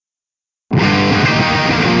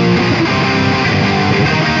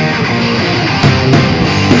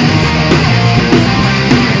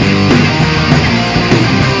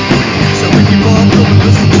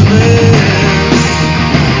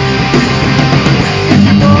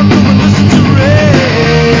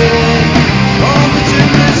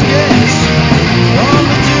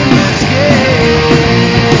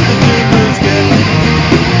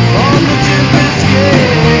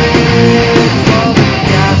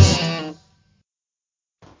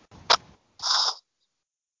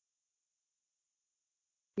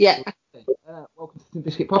Yeah. Welcome to the Tin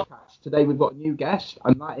Biscuit Podcast. Today we've got a new guest,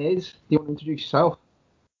 and that is, do you want to introduce yourself?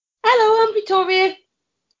 Hello, I'm Victoria.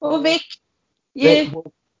 Or Vic. Yeah.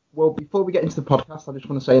 Well, before we get into the podcast, I just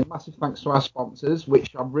want to say a massive thanks to our sponsors,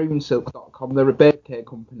 which are RuneSilk.com, they're a bird care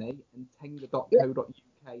company, and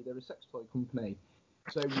Tenga.co.uk, they're a sex toy company.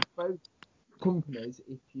 So with both companies,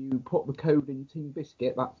 if you put the code in Tin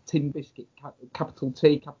Biscuit, that's Tin Biscuit, capital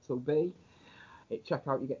T, capital B, at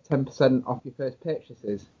checkout you get 10% off your first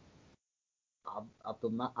purchases. I've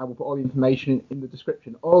done that. I will put all the information in the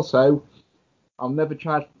description. Also, I'll never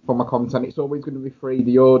charge for my content. It's always going to be free,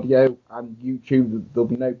 the audio and YouTube. There'll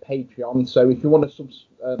be no Patreon. So if you want to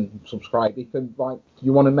subscribe, if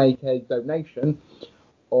you want to make a donation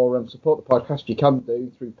or support the podcast, you can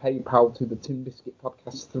do through PayPal to the Tin Biscuit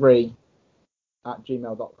Podcast 3 at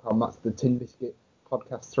gmail.com. That's the Tin Biscuit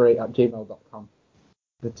Podcast 3 at gmail.com.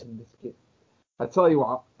 The Tin Biscuit. I tell you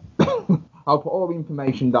what, I'll put all the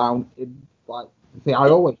information down in, I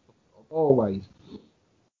always.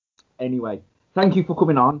 Anyway, thank you for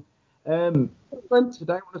coming on. Today I want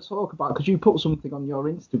to talk about, because you put something on your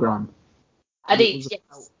Instagram. I did,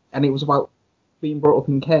 yes. And it was about being brought up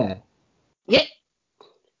in care. Yeah.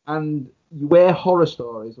 And you wear horror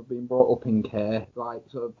stories of being brought up in care,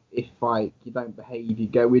 if you don't behave, you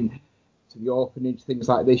go in to the orphanage, things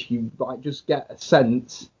like this, you just get a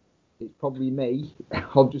sense, it's probably me,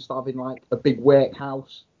 of just having a big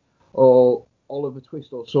workhouse or Oliver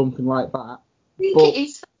Twist or something like that. I think it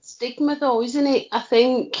is that stigma though, isn't it? I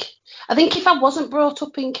think if I wasn't brought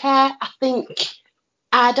up in care, I think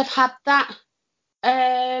I'd have had that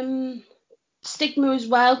stigma as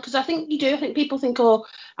well, because I think people think, oh,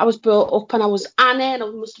 I was brought up and I was Annie and I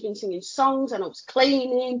must have been singing songs and I was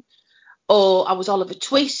cleaning, or I was Oliver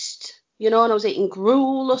Twist, and I was eating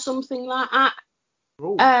gruel or something like that.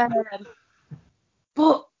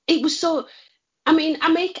 But it was so, I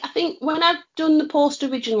think when I'd done the post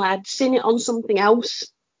originally, I'd seen it on something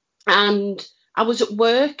else, and I was at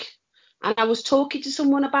work and I was talking to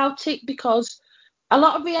someone about it, because a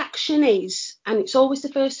lot of reaction is, and it's always the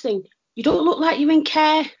first thing, you don't look like you're in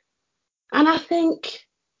care. And I think,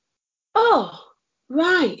 oh,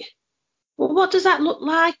 right. Well, what does that look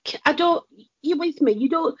like? You with me? You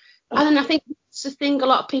don't, and I think it's the thing, a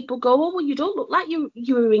lot of people go, oh, well, you don't look like you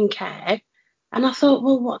were in care. And I thought,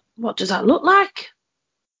 well, what does that look like?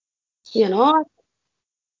 And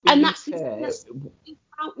that's the thing that's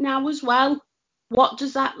out now as well. What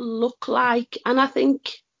does that look like? And I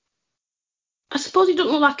suppose it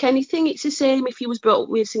don't look like anything. It's the same if you was brought up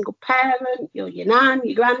with a single parent, your nan,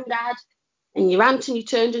 your granddad, and your aunt, and you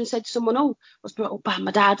turned and said to someone, oh, I was brought up by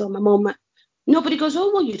my dad or my mum. Nobody goes,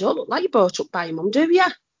 oh, well, you don't look like you're brought up by your mum, do you?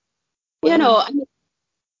 And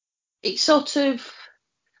it's sort of,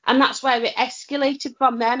 and that's where it escalated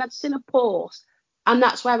from there. And I'd seen a post, and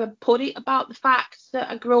that's where I put it about the fact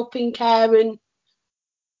that I grew up in care. And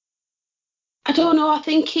I don't know, I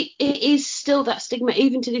think it is still that stigma,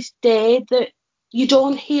 even to this day, that you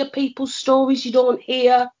don't hear people's stories, you don't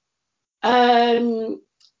hear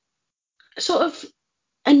sort of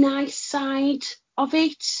a nice side of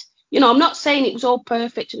it. I'm not saying it was all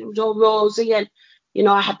perfect and it was all rosy and,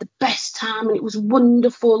 I had the best time and it was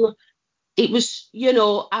wonderful. It was,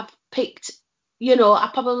 I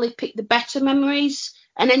probably picked the better memories,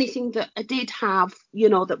 and anything that I did have,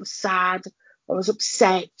 that was sad or was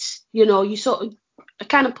upset, I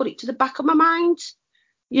kind of put it to the back of my mind,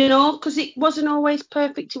 because it wasn't always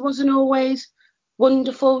perfect. It wasn't always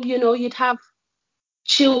wonderful. You'd have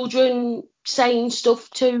children saying stuff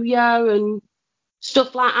to you and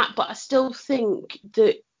stuff like that, but I still think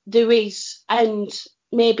that there is, and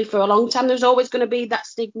maybe for a long time, there's always going to be that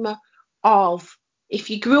stigma of, if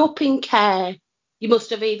you grew up in care, you must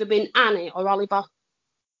have either been Annie or Oliver.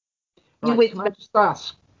 Right, can I just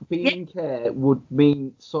ask, being in care would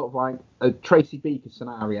mean sort of like a Tracy Beaker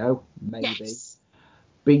scenario, maybe,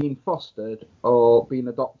 being fostered or being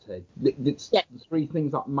adopted. It's the three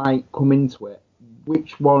things that might come into it.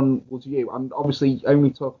 Which one was you? And obviously only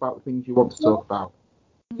talk about the things you want to talk about.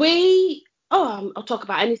 I'll talk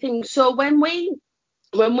about anything. So when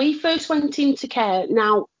we first went into care,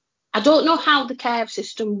 now I don't know how the care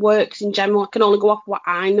system works in general. I can only go off what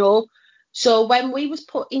I know. So when we was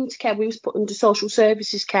put into care, we was put under social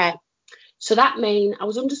services care. So that means I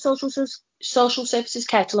was under social services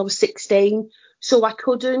care till I was 16. So I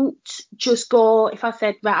couldn't just go, if I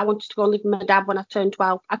said, right, I wanted to go and live with my dad when I turned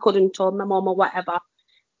 12, I couldn't tell my mum or whatever.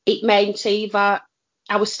 It meant either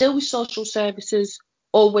I was still with social services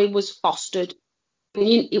or we was fostered.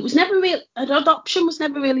 It was never real, an adoption was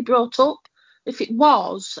never really brought up. If it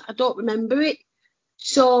was, I don't remember it.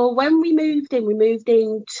 So when we moved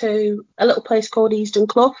into a little place called Easton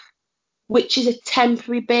Clough, which is a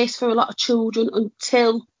temporary base for a lot of children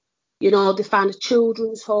until, they find a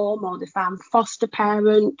children's home or they find foster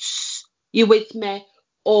parents. You with me?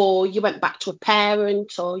 Or you went back to a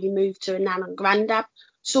parent or you moved to a nan and granddad.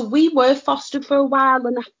 So we were fostered for a while,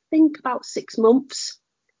 and I think about 6 months.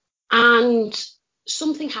 And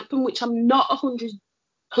something happened which I'm not 100%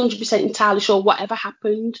 entirely sure whatever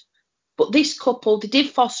happened. But this couple, they did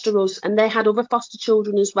foster us, and they had other foster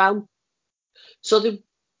children as well. So they've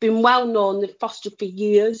been well known, they've fostered for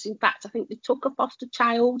years. In fact, I think they took a foster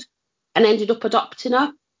child and ended up adopting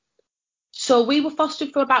her. So we were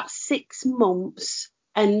fostered for about 6 months,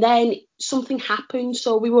 and then something happened.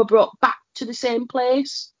 So we were brought back to the same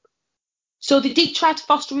place. So they did try to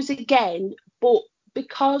foster us again, but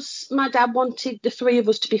because my dad wanted the three of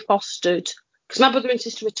us to be fostered, because my brother and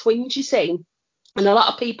sister are twins, you see, and a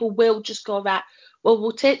lot of people will just go, right, well,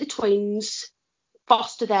 we'll take the twins,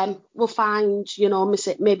 foster them, we'll find,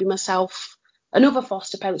 maybe myself, another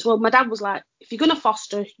foster parents. Well, my dad was like, if you're going to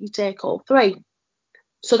foster, you take all three.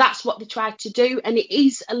 So that's what they tried to do. And it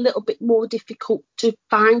is a little bit more difficult to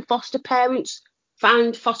find foster parents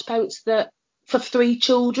that for three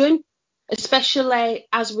children, especially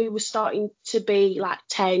as we were starting to be like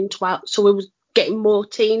 10, 12. So we were getting more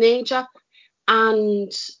teenager.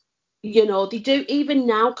 And, they do even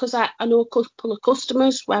now, because I know a couple of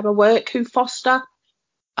customers where I work who foster.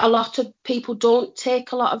 A lot of people don't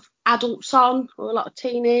take a lot of adults on, or a lot of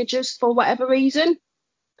teenagers for whatever reason,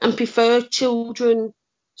 and prefer children.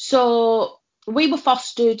 So we were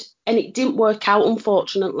fostered and it didn't work out,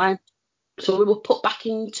 unfortunately. So we were put back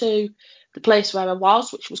into the place where I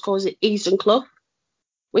was, which was called Easton Clough.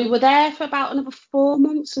 We were there for about another 4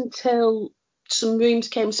 months until some rooms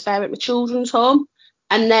came spare at my children's home.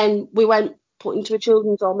 And then we went put into a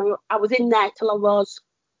children's home. I was in there till I was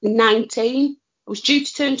 19. I was due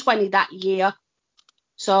to turn 20 that year.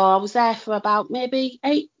 So I was there for about maybe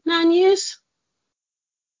 8-9 years.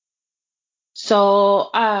 So,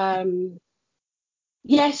 so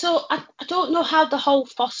I don't know how the whole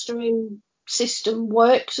fostering system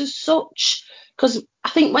works as such, because I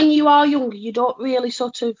think when you are younger, you don't really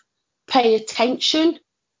sort of pay attention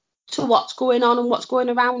to what's going on and what's going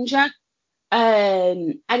around you.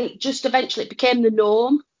 And it just eventually became the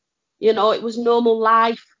norm. It was normal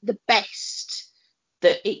life, the best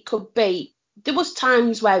that it could be. There was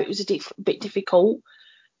times where it was a bit difficult,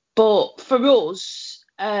 but for us,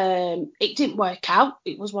 it didn't work out.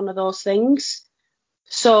 It was one of those things.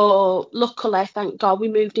 So luckily, thank God, we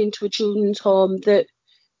moved into a children's home that,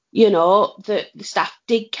 that the staff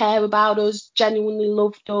did care about us, genuinely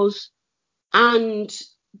loved us, and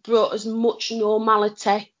brought as much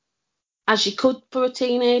normality as you could for a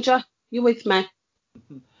teenager. You with me?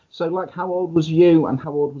 So, like, how old was you and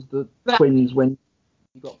how old was the twins when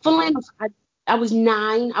you got? Funnily enough, I was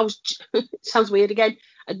 9. It sounds weird again.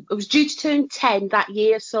 I was due to turn 10 that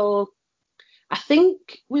year, so I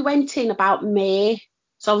think we went in about May.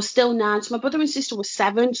 So I was still 9. So my brother and sister were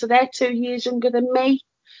 7, so they're 2 years younger than me.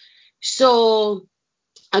 So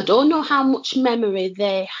I don't know how much memory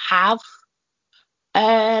they have,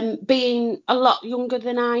 being a lot younger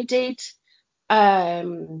than I did.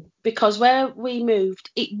 Because where we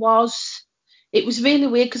moved, it was really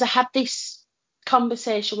weird, because I had this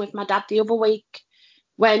conversation with my dad the other week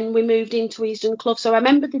when we moved into Easton Clough. So I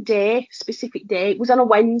remember the specific day. It was on a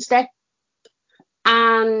Wednesday,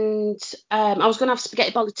 and I was going to have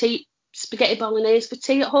spaghetti bolognese for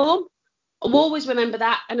tea at home. I always remember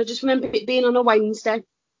that, and I just remember it being on a Wednesday.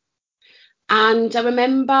 And I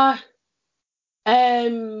remember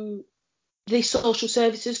the social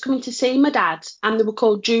services coming to see my dad, and they were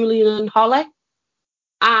called Julian and Holly.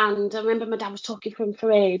 And I remember my dad was talking for him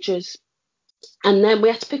for ages. And then we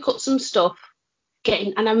had to pick up some stuff.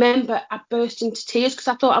 And I remember I burst into tears because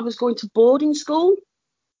I thought I was going to boarding school,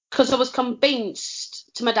 because I was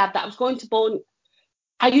convinced to my dad that I was going to boarding.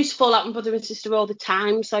 I used to fall out with my brother and sister all the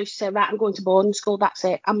time. So I used to say, right, I'm going to boarding school. That's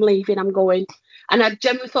it. I'm leaving. I'm going. And I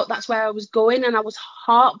generally thought that's where I was going. And I was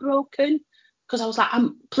heartbroken, because I was like,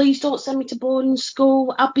 please don't send me to boarding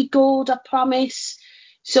school. I'll be good, I promise.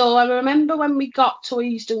 So I remember when we got to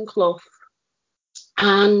Easton Clough,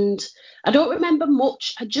 and I don't remember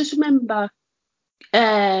much. I just remember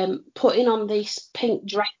putting on this pink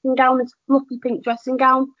dressing gown, this fluffy pink dressing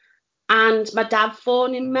gown, and my dad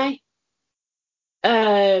phoning me.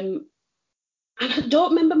 And I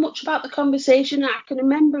don't remember much about the conversation. I can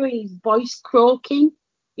remember his voice croaking,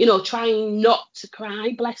 trying not to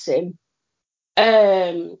cry, bless him.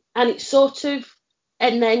 And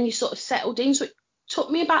and then you sort of settled in. So it took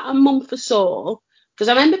me about a month or so, Because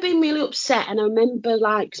I remember being really upset, and I remember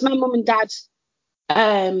because my mum and dad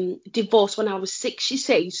divorced when I was 6, you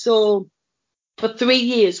see. So for 3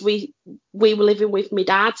 years we were living with my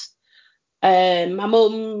dad. My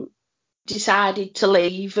mum decided to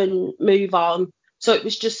leave and move on. So it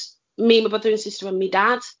was just me, my brother and sister, and my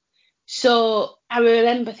dad. So I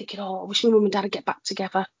remember thinking, I wish my mum and dad would get back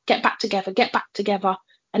together,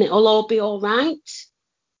 and it'll all be all right.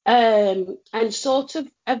 And sort of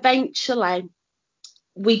eventually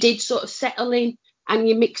we did sort of settle in, and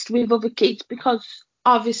you mixed with other kids, because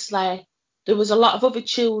obviously there was a lot of other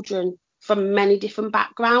children from many different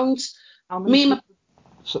backgrounds. How many how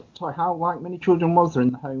many children was there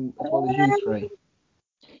in the home as well as you three?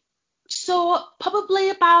 So probably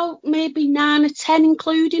about maybe 9 or 10,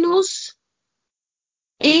 including us,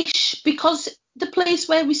 ish, because the place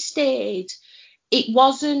where we stayed, it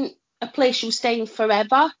wasn't a place you were staying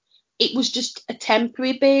forever. It was just a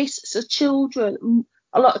temporary base. So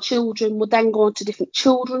a lot of children would then go into different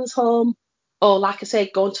children's home, or like I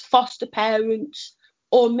said, go into foster parents,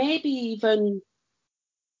 or maybe even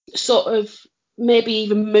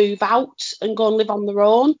move out and go and live on their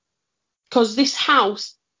own. Because this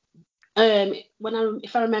house, if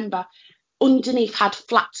I remember, underneath had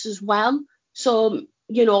flats as well. So,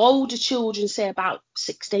 older children, say about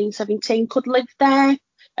 16, 17, could live there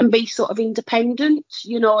and be sort of independent.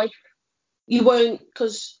 If you weren't,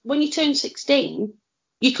 because when you turn 16,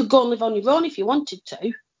 you could go and live on your own if you wanted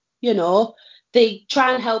to. They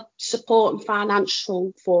try and help support and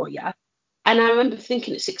financial for you. And I remember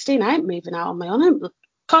thinking at 16, I ain't moving out on my own.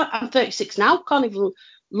 I'm 36 now, can't even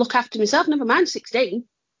look after myself, never mind 16.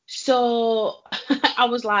 So I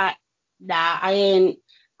was like, nah, I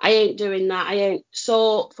ain't doing that. I ain't.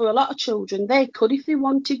 So for a lot of children, they could if they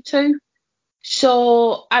wanted to.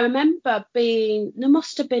 So I remember there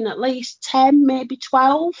must have been at least 10, maybe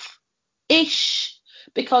 12-ish,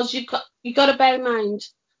 because you got to bear in mind,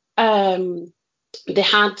 they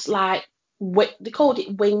had they called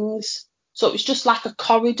it wings. So it was just like a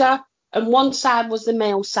corridor, and one side was the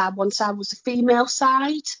male side, one side was the female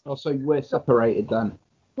side. Oh, so you were separated then?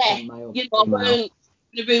 Yeah, Male, I weren't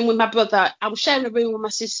in a room with my brother. I was sharing a room with my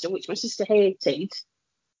sister, which my sister hated.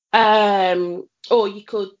 Or you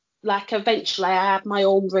could, eventually I had my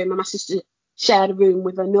own room, and my sister shared a room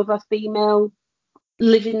with another female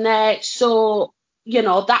living there. So,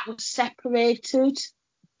 that was separated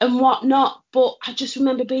and whatnot. But I just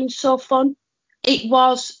remember being so fun. It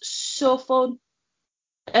was so fun.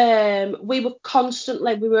 We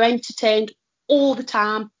were entertained all the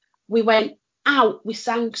time. We went out, we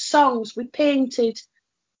sang songs, we painted.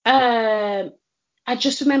 I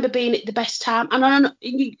just remember being at the best time. And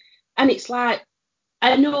it's like,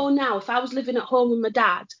 I know now, if I was living at home with my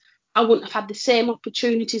dad, I wouldn't have had the same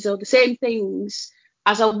opportunities or the same things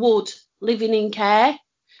as I would living in care.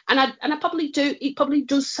 And I probably do. It probably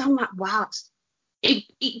does sound like, wow,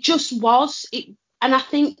 it just was. And I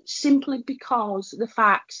think simply because the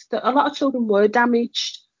fact that a lot of children were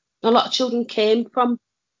damaged, a lot of children came from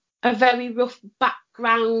a very rough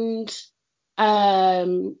background,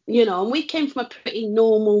 and we came from a pretty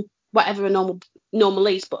normal, whatever a normal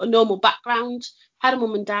is, but a normal background. Had a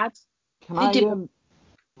mum and dad.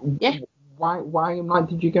 Yeah. Why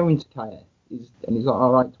did you go into care? Is that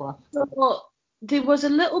all right to ask? So, there was a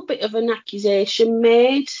little bit of an accusation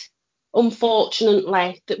made,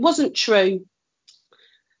 unfortunately, that wasn't true.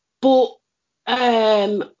 But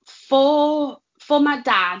for my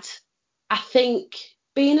dad, I think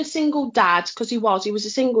being a single dad, because he was a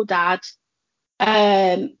single dad,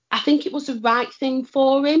 I think it was the right thing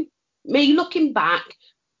for him. Me looking back,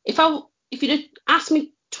 if you'd have asked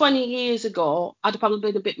me 20 years ago, I'd have probably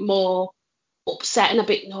been a bit more upset and a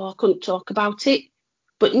bit, no, I couldn't talk about it.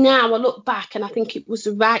 But now I look back and I think it was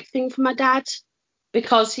the right thing for my dad,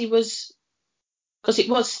 because it was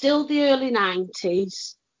still the early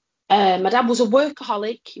 90s. My dad was a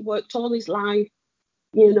workaholic. He worked all his life,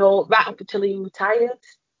 right up until he retired.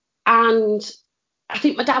 And I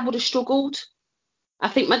think my dad would have struggled.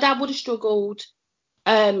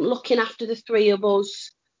 Looking after the three of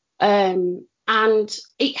us. And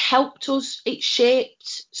it helped us. It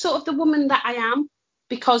shaped sort of the woman that I am,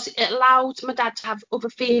 because it allowed my dad to have other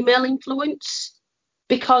female influence.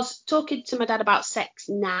 Because talking to my dad about sex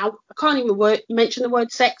now, I can't even mention the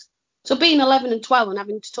word sex. So being 11 and 12 and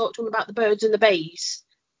having to talk to him about the birds and the bees,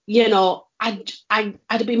 I'd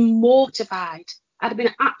have been mortified. I'd have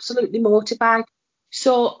been absolutely mortified.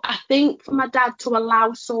 So I think for my dad to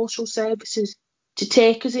allow social services to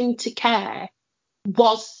take us into care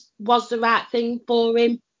was the right thing for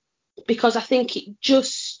him, because I think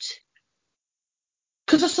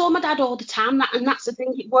because I saw my dad all the time, and that's the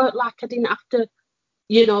thing, it worked like I didn't have to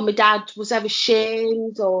my dad was ever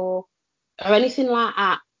shamed or anything like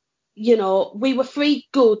that. We were three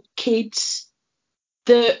good kids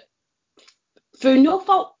that, through no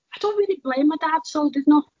fault, I don't really blame my dad, so there's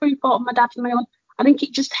no free fault of my dad for my own. I think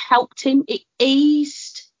it just helped him. It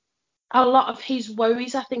eased a lot of his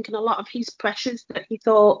worries, I think, and a lot of his pressures that he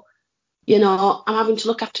thought, I'm having to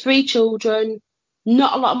look after three children,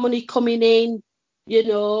 not a lot of money coming in. We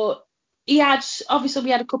had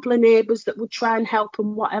a couple of neighbours that would try and help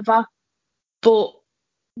him, whatever. But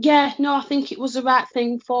yeah, no, I think it was the right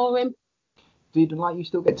thing for him. Did you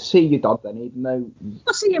still get to see your dad then, even though?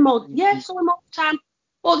 I see him all. Yeah, saw him all the time.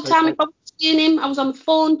 All the time. If I was seeing him, I was on the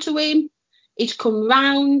phone to him. He'd come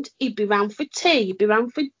round. He'd be round for tea. He'd be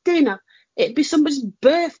round for dinner. It'd be somebody's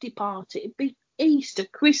birthday party. It'd be Easter,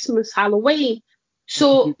 Christmas, Halloween.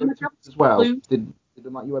 So did you go to his as well? Didn't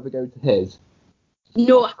you ever go to his?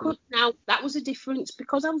 No, I couldn't. Now that was a difference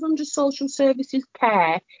because I was under social services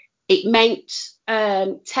care. It meant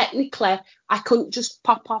technically I couldn't just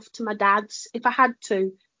pop off to my dad's. If I had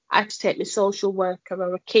to, I had to take my social worker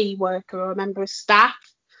or a key worker or a member of staff.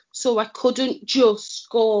 So I couldn't just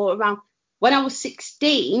go around. When I was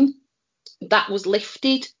 16, that was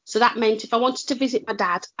lifted. So that meant if I wanted to visit my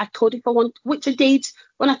dad, I could if I wanted, which I did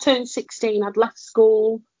when I turned 16. I'd left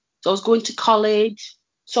school, so I was going to college.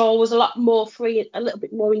 So I was a lot more free, a little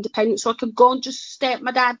bit more independent. So I could go and just stay at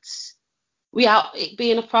my dad's without it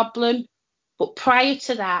being a problem. But prior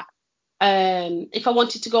to that, if I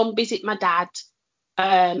wanted to go and visit my dad,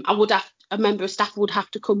 a member of staff would have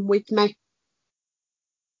to come with me.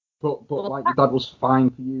 But your dad was fine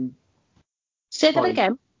for you. Say that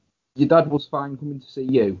again. Your dad was fine coming to see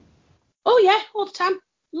you. Oh yeah, all the time,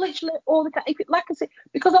 literally all the time. Like I said,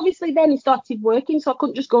 because obviously then he started working, so I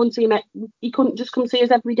couldn't just go and see him. He couldn't just come see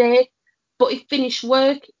us every day. But he'd finish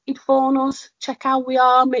work, he'd phone us, check how we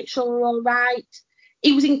are, make sure we're all right.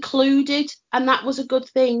 He was included, and that was a good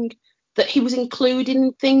thing, that he was included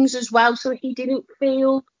in things as well, so he didn't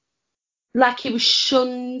feel like he was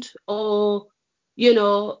shunned or,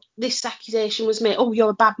 this accusation was made, oh,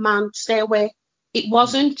 you're a bad man, stay away. It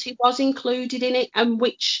wasn't. He was included in it, and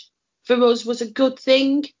which for us was a good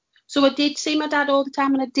thing. So I did see my dad all the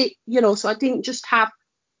time, and I did, so I didn't just have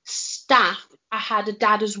staff, I had a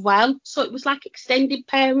dad as well. So it was like extended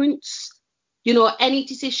parents. Any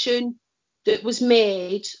decision that was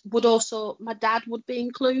made my dad would be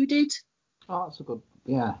included. Oh, that's a good,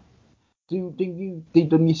 yeah. Did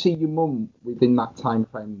you see your mum within that time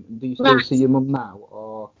frame? Do you still see your mum now,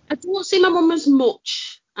 or? I don't see my mum as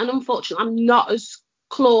much, and unfortunately, I'm not as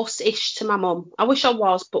close-ish to my mum. I wish I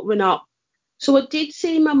was, but we're not. So I did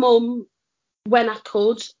see my mum when I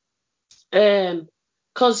could,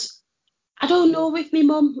 because I don't know with my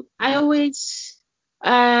mum. I always,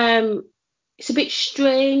 it's a bit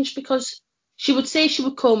strange because she would say she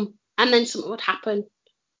would come, and then something would happen.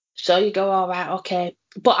 So you go, all right, okay.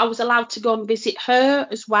 But I was allowed to go and visit her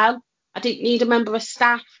as well. I didn't need a member of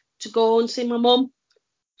staff to go and see my mum.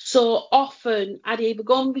 So often I'd either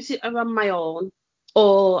go and visit her on my own,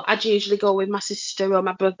 or I'd usually go with my sister or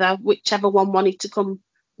my brother, whichever one wanted to come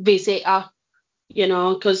visit her,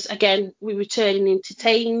 because again, we were turning into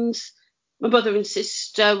teens. My brother and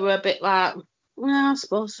sister were a bit like, well, I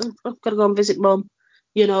suppose I've got to go and visit mum.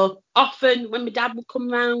 Often when my dad would come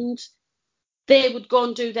round, they would go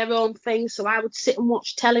and do their own thing, so I would sit and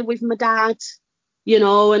watch telly with my dad,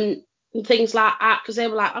 and things like that, because they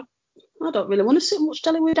were like, I don't really want to sit and watch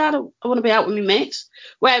telly with dad. I want to be out with my mates.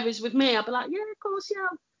 Whereas with me, I'd be like, yeah, of course, yeah,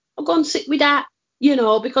 I'll go and sit with dad,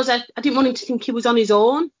 because I didn't want him to think he was on his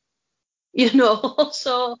own,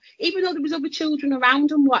 So even though there was other children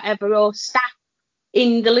around and whatever, or staff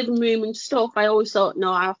in the living room and stuff, I always thought,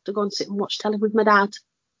 no, I have to go and sit and watch telly with my dad.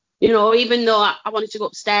 Even though I wanted to go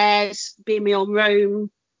upstairs, be in my own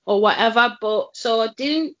room or whatever. But so I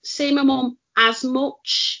didn't see my mum as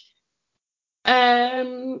much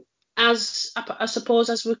as I suppose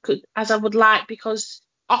as I would like, because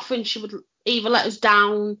often she would either let us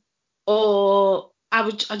down, or I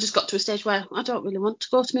just got to a stage where I don't really want to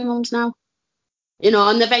go to my mum's now.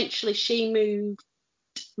 And eventually she moved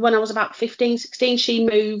when I was about 15, 16, she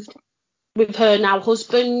moved with her now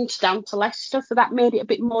husband down to Leicester, so that made it a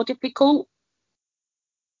bit more difficult.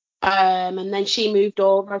 And then she moved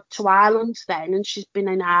over to Ireland then, and she's been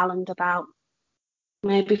in Ireland about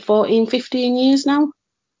maybe 14, 15 years now.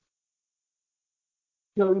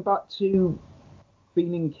 Going back to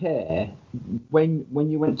being in care, when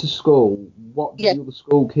you went to school, what did the other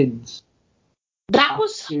school kids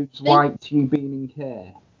like to you being in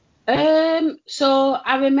care? So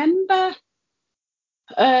I remember,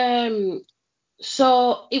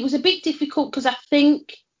 so it was a bit difficult because I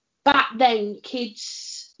think back then kids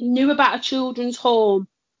knew about a children's home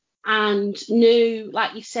and knew,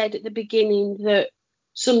 like you said at the beginning, that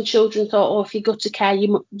some children thought, oh, if you go to care,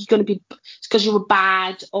 you're going to be, it's because you were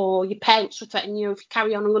bad, or your parents were threatening you, if you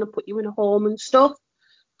carry on, I'm going to put you in a home and stuff.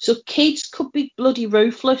 So kids could be bloody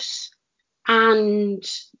ruthless and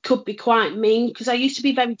could be quite mean, because I used to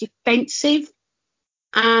be very defensive,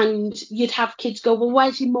 and you'd have kids go, well,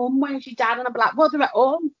 where's your mum, where's your dad? And I'd be like, well, they're at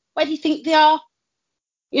home. Where do you think they are?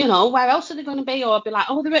 You know, where else are they going to be? Or I'd be like,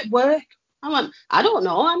 oh, they're at work. I went, I don't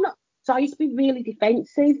know, I'm not. So I used to be really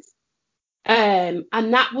defensive. And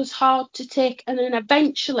that was hard to take. And then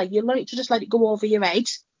eventually you learn to just let it go over your head.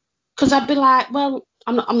 Because I'd be like, well,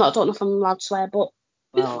 I don't know if I'm allowed to swear, but,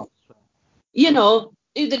 Well, you know,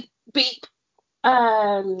 do the beep.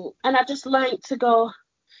 And I just learned to go,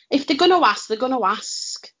 if they're going to ask, they're going to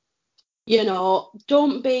ask. You know,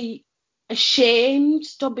 don't be ashamed,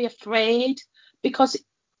 don't be afraid, because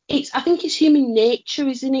I think it's human nature,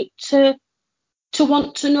 isn't it, to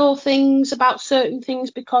want to know things about certain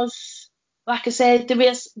things, because, like I said, there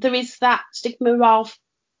is that stigma of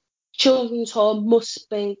children's home must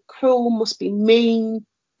be cruel, must be mean,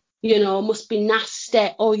 you know, must be nasty,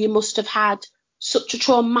 or you must have had such a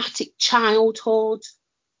traumatic childhood,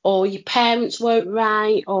 or your parents weren't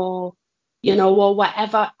right, or, you know, or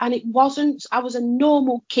whatever. And it wasn't. I was a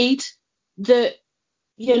normal kid that,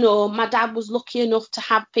 you know, my dad was lucky enough to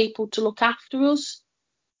have people to look after us.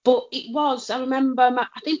 But I remember,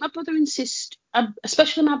 I think my brother and sister,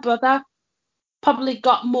 especially my brother, probably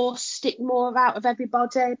got more stigma out of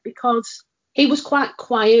everybody, because he was quite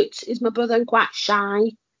quiet, is my brother, and quite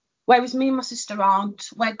shy. Whereas me and my sister aren't.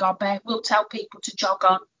 We're gobby. We'll tell people to jog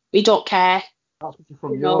on. We don't care. that's because you're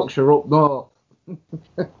from You know. Yorkshire up north.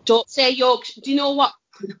 Don't say Yorkshire. Do you know what?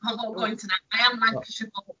 I won't go into that. I am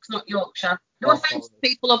Lancashire folks, not Yorkshire. No offence to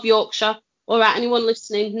people of Yorkshire. All right, anyone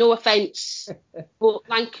listening, no offence. But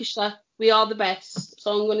Lancashire, we are the best.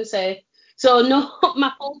 So I'm going to say. So no,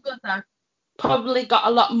 my whole brother probably got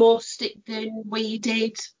a lot more stick than we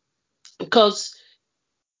did, because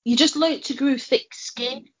you just learnt to grow thick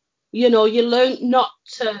skin. You know, you learnt not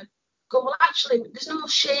to go, well, actually, there's no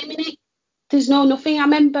shame in it. There's no nothing. I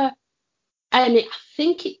remember, and I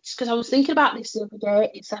think it's because I was thinking about this the other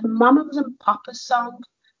day. It's a Mamas and Papas song,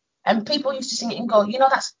 and people used to sing it and go, you know,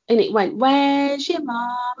 and it went, where's your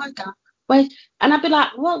mama gone? Where? And I'd be like,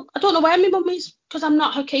 well, I don't know where my mum is, because I'm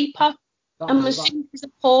not her keeper. I'm assuming it's a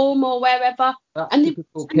home or wherever. That's And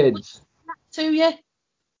typical kids. That to you.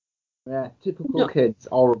 Yeah, typical kids.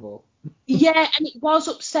 Horrible. Yeah, and it was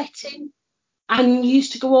upsetting. And you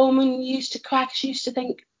used to go home and you used to cry, because you used to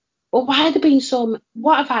think, well, why are they being so,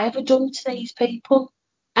 what have I ever done to these people?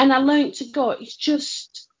 And I learned to go, it's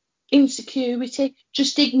just insecurity,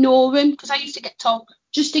 just ignore them, because I used to get told,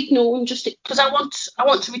 just ignore them, just because I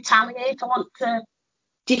want to retaliate, I want to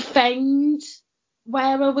defend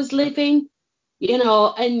where I was living, you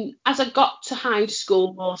know. And as I got to high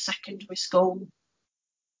school or secondary school,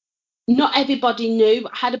 not everybody knew.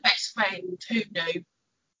 I had a best friend who knew,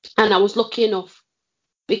 and I was lucky enough,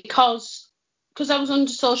 because I was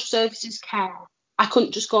under social services care. I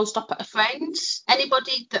couldn't just go and stop at a friend's.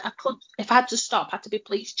 Anybody that I could, if I had to stop, had to be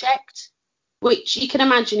police checked. Which you can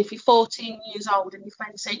imagine, if you're 14 years old and your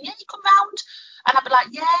friend's saying, yeah, you come round. And I'd be like,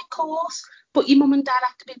 yeah, of course. But your mum and dad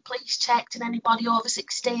have to be police checked, and anybody over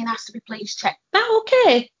 16 has to be police checked. That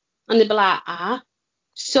okay? And they'd be like, ah.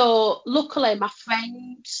 So luckily, my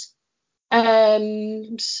friend's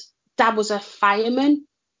dad was a fireman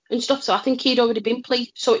and stuff. So I think he'd already been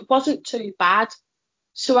police. So it wasn't too bad.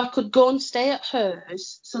 So I could go and stay at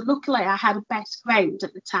hers. So luckily, I had a best friend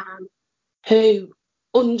at the time who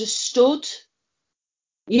understood,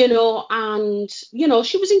 you know, and, you know,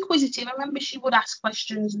 she was inquisitive. I remember she would ask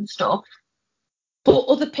questions and stuff, but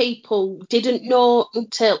other people didn't know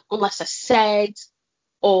unless I said,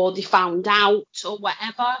 or they found out, or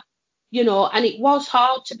whatever, you know. And it was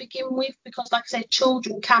hard to begin with, because, like I said,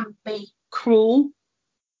 children can be cruel,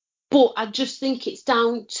 but I just think it's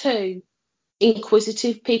down to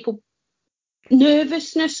inquisitive people,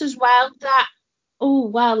 nervousness as well, that, oh,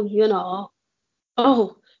 well, you know,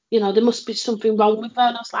 oh, you know, there must be something wrong with her.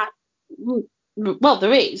 And I was like, well,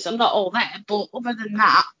 there is. I'm not all there, but other than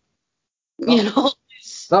that, you know.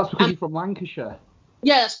 That's because you're from Lancashire.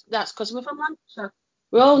 Yeah, that's because we're from Lancashire.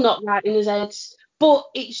 We're all not right in his heads. But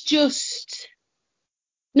it's just,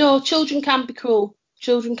 no, children can be cruel.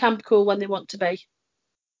 Children can be cruel when they want to be.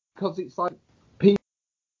 Because it's like people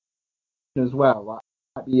as well, like,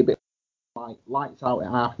 might be a bit like lights out at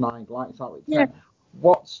 9:30, lights out at 10. Yeah.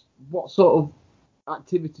 What sort of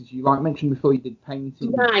activities you mentioned before? You did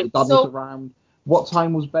painting, Right, your dad was around. What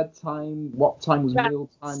time was bedtime? What time was meal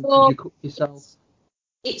time? So, did you cook yourself?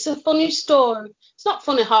 it's a funny story. It's not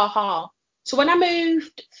funny, ha ha. So when I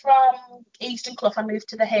moved from Eastern Clough, I moved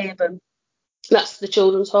to the Haven. That's the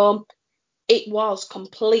children's home. It was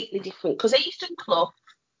completely different because Eastern Clough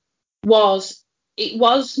was it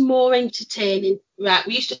was more entertaining. Right,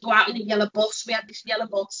 we used to go out in a yellow bus. We had this yellow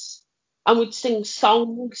bus, and we'd sing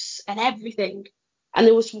songs and everything. And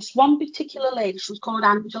there was this one particular lady. She was called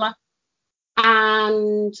Angela,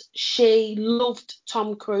 and she loved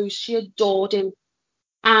Tom Cruise. She adored him,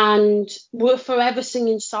 and we were forever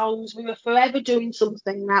singing songs. We were forever doing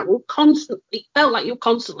something that we were constantly. It felt like you were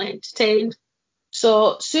constantly entertained.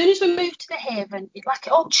 So as soon as we moved to the Haven, it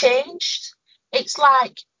all changed. It's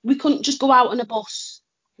like we couldn't just go out on a bus.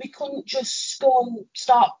 We couldn't just go and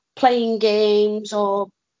start playing games or,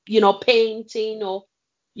 painting or,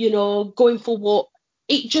 going for what.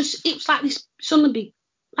 It was like this suddenly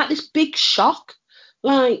like this big shock.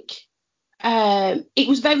 Like it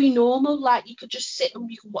was very normal. Like you could just sit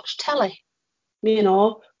and you could watch telly, you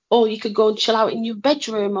know, or you could go and chill out in your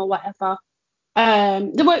bedroom or whatever.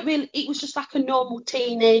 They weren't really. It was just like a normal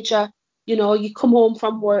teenager. You come home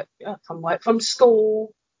from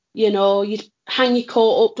school. You'd hang your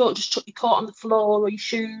coat up. Don't just chuck your coat on the floor or your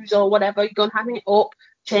shoes or whatever. You go and hang it up,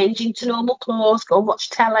 change into normal clothes, go and watch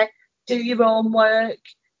telly, do your own work.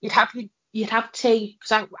 You'd have tea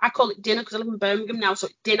because I call it dinner because I live in Birmingham now, so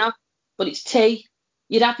it's dinner, but it's tea.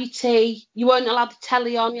 You'd have your tea. You weren't allowed the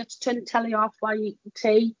telly on. You had to turn the telly off while you eat the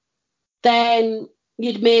tea. Then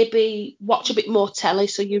you'd maybe watch a bit more telly,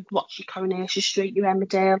 so you'd watch your Coronation Street, your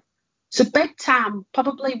Emmerdale. So bedtime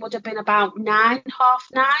probably would have been about 9, half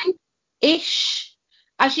 9-ish.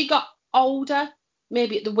 As you got older,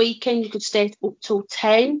 maybe at the weekend you could stay up till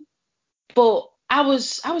 10. But I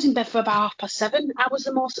was in bed for about 7:30. I was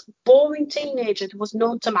the most boring teenager there was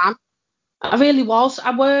known to man. I really was.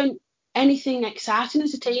 I weren't anything exciting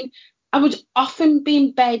as a teen. I would often be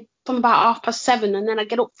in bed from about 7:30, and then I'd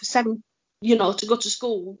get up for 7, to go to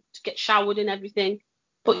school, to get showered and everything.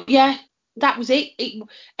 But yeah, that was it.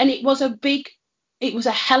 And it was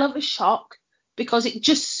a hell of a shock because it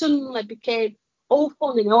just suddenly became all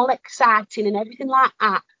fun and all exciting and everything like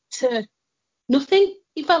that to nothing.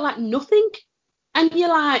 It felt like nothing. And you're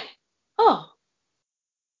like, oh,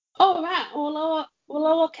 all right,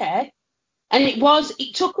 well, okay. And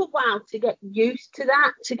it took a while to get used to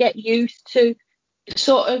that, to get used to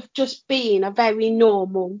sort of just being a very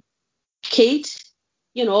normal kid.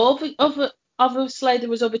 Obviously there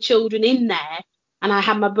was other children in there, and I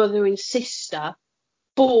had my brother and sister,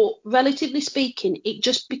 but relatively speaking, it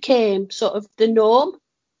just became sort of the norm.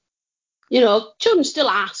 Children still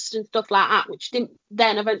asked and stuff like that, which didn't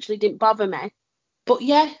then eventually didn't bother me. But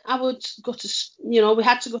yeah, I would go to, we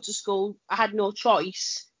had to go to school. I had no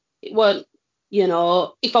choice. It weren't,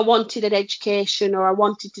 if I wanted an education or I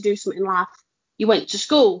wanted to do something in life, you went to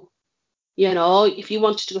school. If you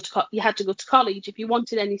wanted to go to, you had to go to college. If you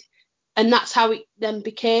wanted anything, and that's how it then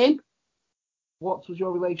became. What was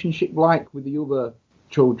your relationship like with the other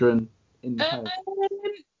children in the home?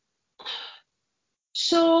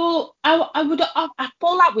 So I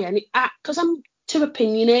fall out with any because I'm too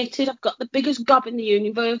opinionated. I've got the biggest gob in the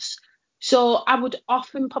universe, so I would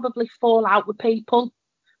often probably fall out with people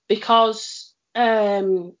because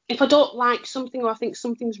if I don't like something or I think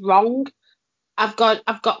something's wrong, I've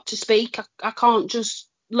got to speak. I can't just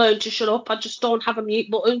learn to shut up. I just don't have a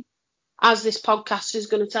mute button, as this podcast is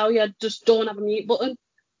going to tell you. I just don't have a mute button.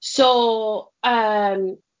 So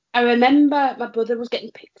I remember my brother was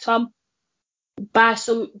getting picked on by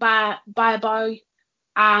a boy,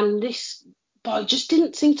 and this boy just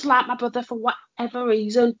didn't seem to like my brother for whatever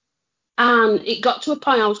reason, and it got to a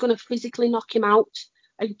point I was going to physically knock him out.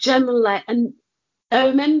 And I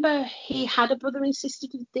remember he had a brother and sister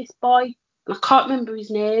to this boy, and I can't remember his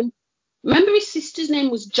name. I remember his sister's name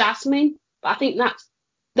was Jasmine, but I think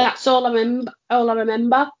that's all I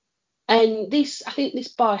remember. And I think this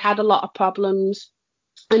boy had a lot of problems,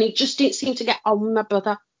 and he just didn't seem to get on with my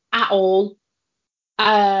brother at all.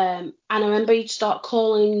 And I remember he'd start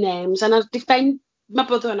calling names, and I'd defend my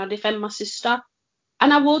brother and I'd defend my sister.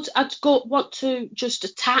 And I'd want to just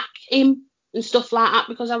attack him and stuff like that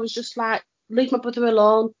because I was just like, leave my brother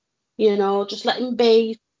alone, just let him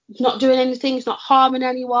be. He's not doing anything, he's not harming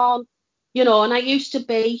anyone, and I used to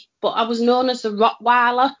be, but I was known as the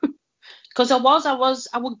Rottweiler because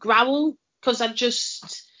I would growl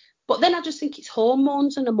because but then I just think it's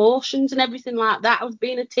hormones and emotions and everything like that. I was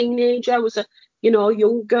being a teenager, I was a,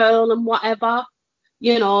 young girl and whatever,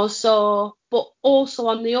 so, but also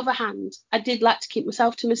on the other hand, I did like to keep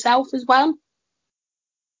myself to myself as well.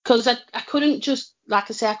 Because I couldn't just, like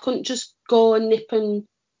I say, I couldn't just go and nip and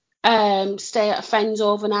stay at a friend's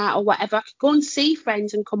overnight or whatever. I could go and see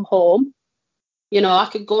friends and come home. You know, I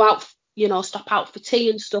could go out, you know, stop out for tea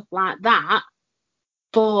and stuff like that.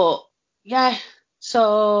 But yeah,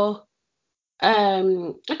 so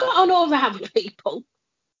I got on all right with people.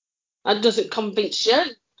 That doesn't convince you.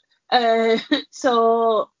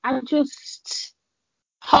 So I just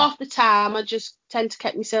half the time I just tend to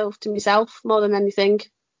keep myself to myself more than anything.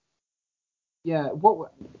 Yeah.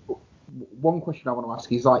 One question I want to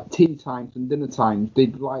ask is like tea times and dinner times.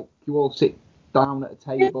 Did like you all sit down at a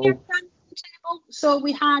Yeah, we had table? dining table. So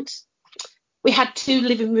we had two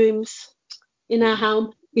living rooms in our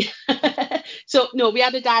home. So no, we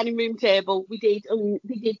had a dining room table. We did, and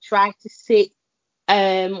they did try to sit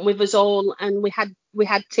with us all, and we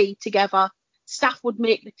had tea together. Staff would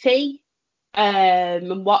make the tea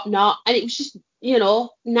and whatnot, and it was just, you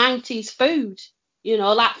know, 90s food. You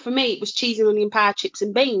know, like for me, it was cheese and onion pie, chips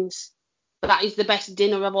and beans. That is the best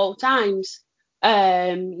dinner of all times. You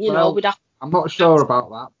know, Well, we'd have I'm not sure about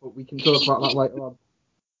that, but we can talk about that later on.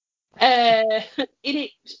 in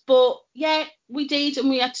it, but yeah, we did, and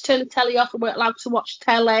we had to turn the telly off. We weren't allowed to watch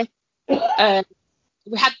telly. Uh,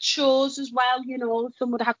 we had chores as well, you know.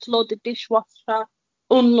 Someone would have to load the dishwasher,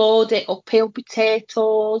 unload it, or peel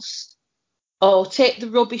potatoes, or take the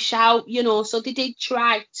rubbish out, you know. So they did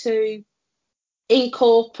try to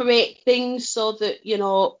incorporate things so that, you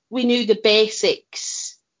know, we knew the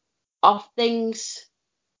basics of things.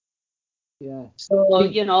 Yeah. So, See,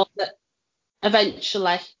 you know, that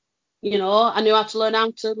eventually, you know, I knew how to learn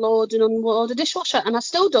how to load and unload a dishwasher, and I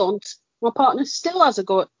still don't. My partner still has a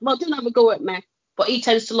go at, well, doesn't have a go at me, but he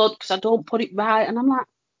tends to load because I don't put it right, and I'm like,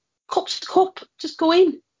 cup's a cup, just go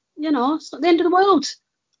in, you know, it's not the end of the world.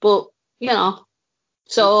 But, you know,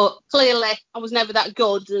 it, so clearly I was never that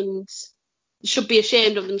good, and should be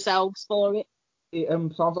ashamed of themselves for it. it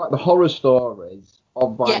sounds like the horror stories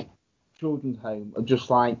of Yeah, like children's home are just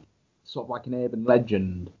like sort of like an urban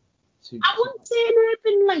legend. I To wouldn't say an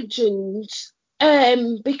urban legend,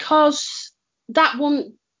 because that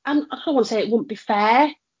wouldn't, I don't want to say it wouldn't be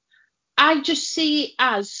fair. I just see it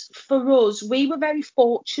as, for us, we were very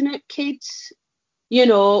fortunate kids. You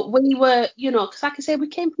know, we were, you know, because like I say, we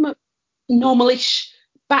came from a normalish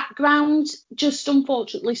background. Just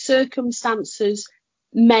unfortunately, circumstances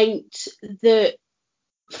meant that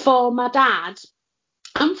for my dad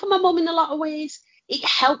and for my mum in a lot of ways, it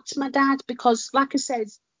helped my dad because, like I said,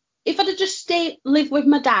 if I'd have just stayed live with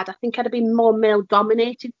my dad, I think I'd have been more male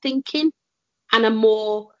dominated thinking, and a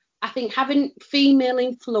more, I think having female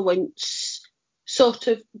influence sort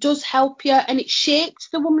of does help you, and it shaped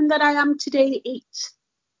the woman that I am today.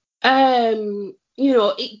 You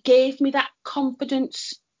know, it gave me that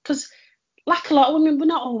confidence because, like a lot of women, we're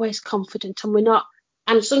not always confident, and we're not,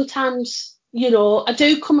 and sometimes, you know, I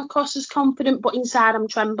do come across as confident, but inside I'm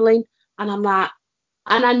trembling, and I'm like,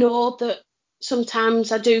 and I know that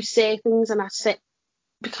sometimes I do say things, and I say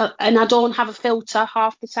because, and I don't have a filter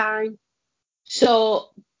half the time. So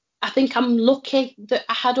I think I'm lucky that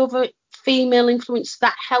I had other female influence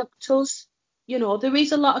that helped us. You know, there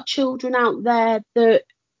is a lot of children out there that,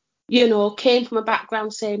 you know, came from a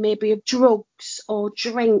background, say, maybe of drugs or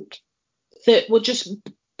drink, that were just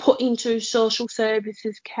put into social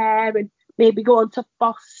services care and maybe go on to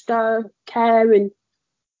foster care, and,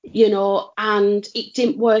 you know, and it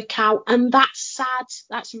didn't work out. And that's sad.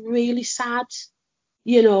 That's really sad,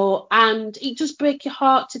 you know, and it does break your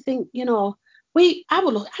heart to think, you know, I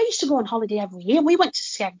used to go on holiday every year. We went to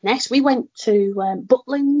Skegness, we went to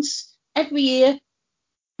Butlins every year,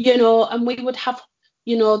 you know, and we would have,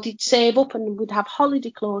 you know, they'd save up and we'd have holiday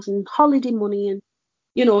clothes and holiday money and,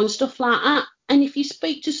 you know, and stuff like that. And if you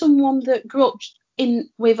speak to someone that grew up in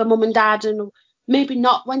with a mum and dad and maybe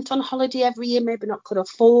not went on holiday every year, maybe not could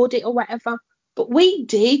afford it or whatever, but we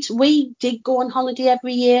did go on holiday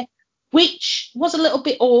every year, which was a little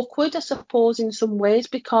bit awkward, I suppose, in some ways,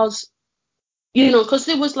 because, you know, because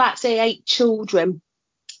there was like, say, 8 children,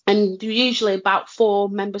 and there were usually about 4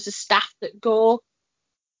 members of staff that go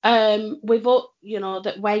with us, you know,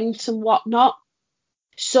 that went and whatnot.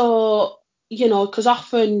 So, you know, because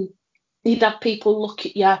often you'd have people look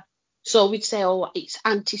at you. So we'd say, oh, it's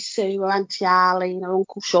Auntie Sue or Auntie Arlene or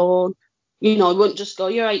Uncle Sean. You know, we wouldn't just go,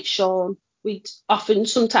 you're right, Sean. We'd often,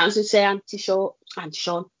 sometimes we'd say Auntie Sue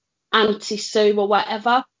or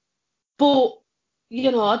whatever. But,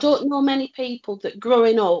 you know, I don't know many people that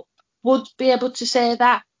growing up would be able to say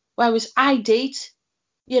that, whereas I did.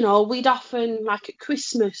 You know, we'd often, like at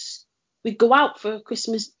Christmas, we'd go out for a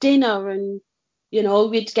Christmas dinner, and, you know,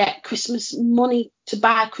 we'd get Christmas money to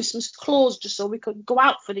buy Christmas clothes just so we could go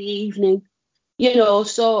out for the evening, you know.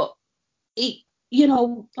 So it, you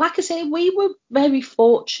know, like I say, we were very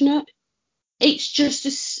fortunate. It's just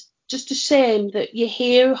a shame that you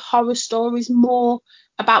hear horror stories more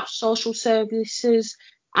about social services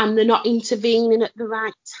and they're not intervening at the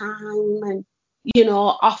right time, and you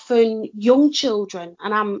know, often young children,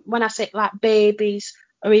 and when I say like babies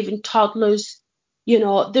or even toddlers, you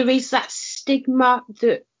know, there is that stigma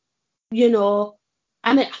that, you know,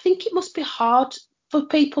 and I think it must be hard for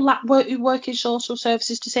people that who work in social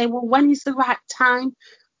services to say, well, when is the right time?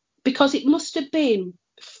 Because it must have been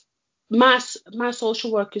my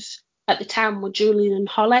social workers at the time were Julian and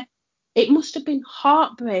Holly. It must have been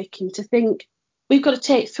heartbreaking to think we've got to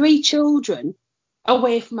take 3 children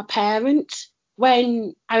away from a parent.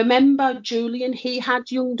 When I remember Julian, he had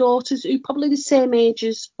young daughters who probably the same age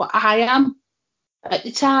as what I am at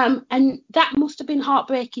the time, and that must have been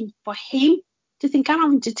heartbreaking for him to think I'm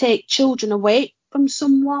having to take children away from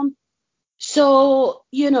someone. So,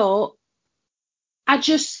 you know, I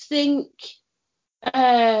just think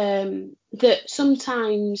that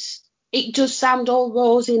sometimes it does sound all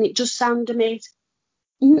rosy and it does sound amazing.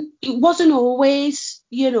 It wasn't always,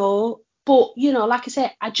 you know, but, you know, like I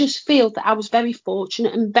said, I just feel that I was very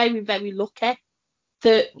fortunate and very, very lucky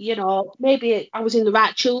that, you know, maybe I was in the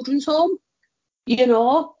right children's home, you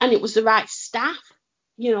know, and it was the right staff,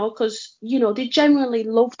 you know, because, you know, they generally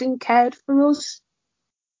loved and cared for us.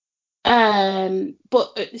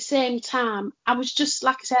 But at the same time, I was just,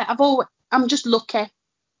 like I said, I'm just lucky,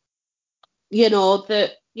 you know,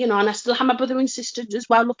 that, you know, and I still have my brother and sister as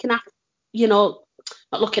well looking after, you know,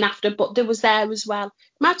 not looking after, but they was there as well.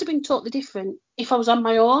 It might have been totally different if I was on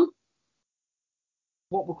my own.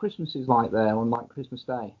 What were Christmases like there on like Christmas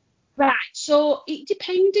Day? Right, so it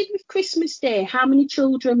depended with Christmas Day how many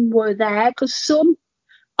children were there, because some,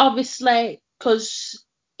 obviously, because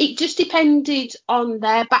it just depended on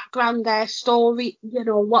their background, their story, you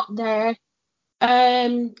know, what they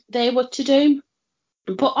were to do.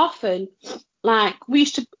 But often, like we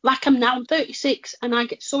used to, like I'm 36, and I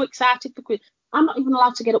get so excited for Christmas. I'm not even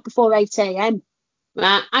allowed to get up before 8 a.m.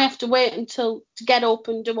 Right, I have to wait until to get up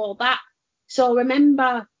and do all that. So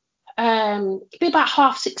remember, it'd be about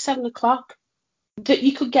 6:30, 7 o'clock that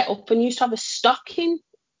you could get up, and you used to have a stocking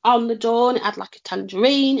on the door, and it had like a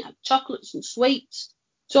tangerine, it had chocolates and sweets.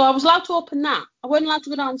 So I was allowed to open that. I wasn't allowed to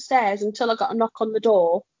go downstairs until I got a knock on the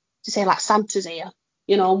door to say like Santa's here,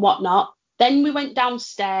 you know, and whatnot. Then we went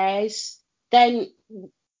downstairs. Then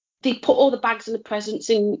they put all the bags and the presents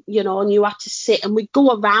in, you know, and you had to sit, and we'd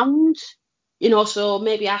go around, you know, so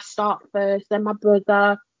maybe I start first, then my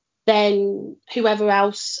brother, then whoever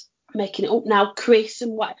else, making it up now, Chris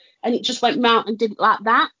and what, and it just went round and did it like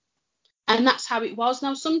that. And that's how it was.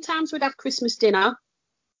 Now, sometimes we'd have Christmas dinner,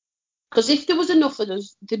 because if there was enough of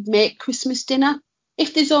us, they'd make Christmas dinner.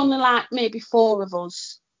 If there's only like maybe 4 of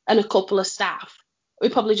us and a couple of staff,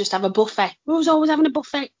 we'd probably just have a buffet. We was always having a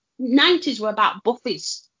buffet. 90s were about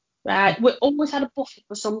buffets, right? We always had a buffet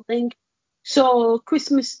for something. So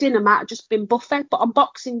Christmas dinner might have just been buffet, but on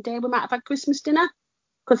Boxing Day we might have had Christmas dinner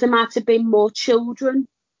because there might have been more children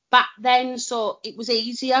back then, so it was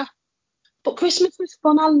easier. But Christmas was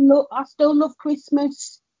fun. I still love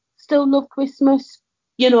Christmas. Still love Christmas.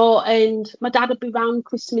 You know, and my dad would be round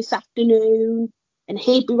Christmas afternoon, and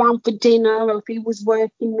he'd be round for dinner, or if he was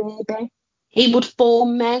working, maybe he would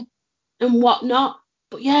phone me and whatnot.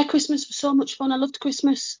 But yeah, Christmas was so much fun. I loved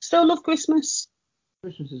Christmas. Still love Christmas.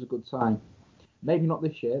 Christmas is a good time. Maybe not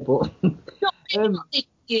this year, but Not maybe not this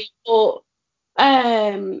year, but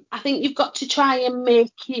I think you've got to try and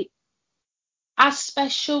make it as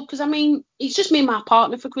special, because I mean, it's just me and my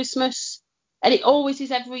partner for Christmas, and it always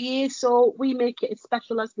is every year, so we make it as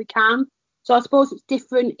special as we can. So I suppose it's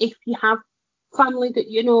different if you have family that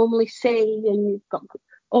you normally see and you've got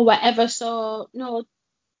or whatever. So no,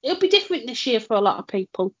 it'll be different this year for a lot of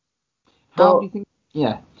people. how do But you think?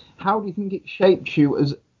 Yeah, how do you think it shapes you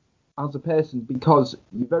as a person? Because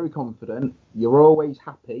you're very confident, you're always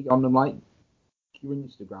happy on them, like your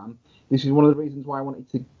Instagram. This is one of the reasons why I wanted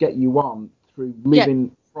to get you on through yeah,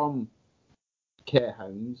 living from care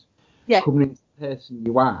homes, yeah. coming into the person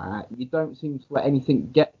you are. You don't seem to let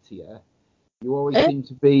anything get to you. You always Uh, seem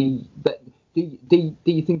to be. Do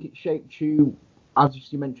you think it shaped you, as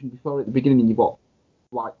you mentioned before at the beginning? You've got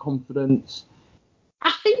like confidence.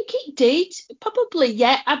 I think it did. Probably,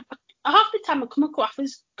 yeah. Half the time I come across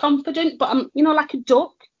as confident, but I'm, you know, like a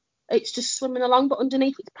duck. It's just swimming along, but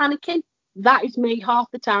underneath it's panicking. That is me half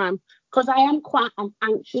the time because I am quite an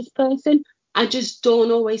anxious person. I just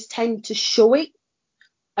don't always tend to show it.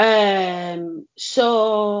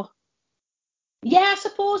 So yeah, I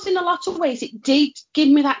suppose in a lot of ways it did give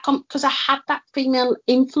me that because I had that female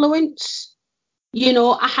influence. You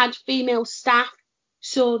know, I had female staff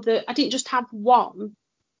so that I didn't just have one.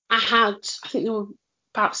 I think there were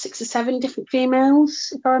about 6 or 7 different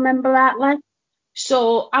females, if I remember rightly.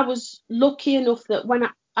 So I was lucky enough that when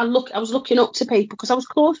I was looking up to people because I was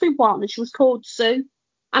close with one and she was called Sue.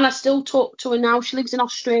 And I still talk to her now. She lives in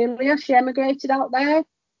Australia. She emigrated out there.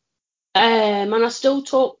 And I still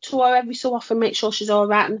talk to her every so often, make sure she's all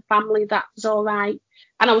right and the family that's all right.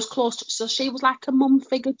 And I was close to her. So she was like a mum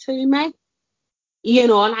figure to me,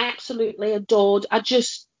 and I absolutely adored.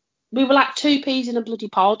 We were like two peas in a bloody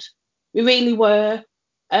pod. We really were.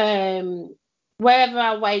 Wherever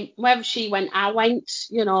I went, wherever she went, I went.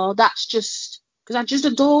 That's just because I just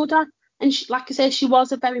adored her. And she, like I said, she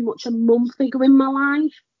was a very much a mum figure in my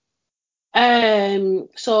life.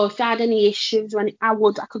 So if I had any issues, I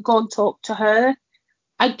could go and talk to her.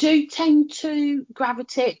 I do tend to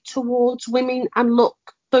gravitate towards women and look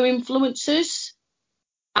for influencers.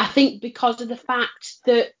 I think because of the fact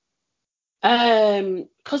that,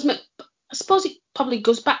 because I suppose it probably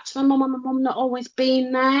goes back to my mum and my mum not always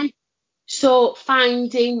being there. So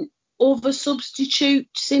finding other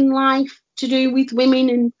substitutes in life to do with women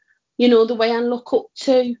and, the way I look up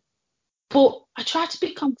to. But I try to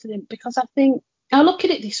be confident because I think I look at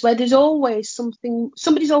it this way: there's always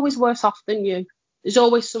somebody's always worse off than you. There's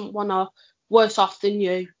always someone worse off than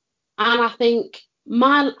you. And I think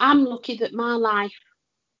I'm lucky that my life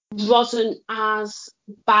wasn't as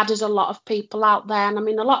bad as a lot of people out there. And I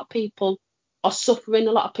mean, a lot of people are suffering.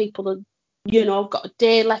 A lot of people have got a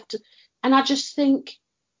day left. And I just think,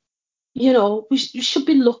 we should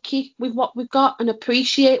be lucky with what we've got and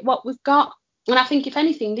appreciate what we've got. And I think if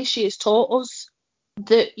anything, this year's taught us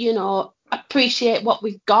that, appreciate what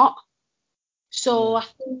we've got. So I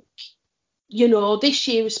think, this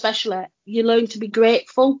year especially, you learn to be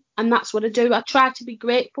grateful. And that's what I do. I try to be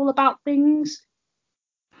grateful about things.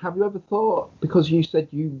 Have you ever thought, because you said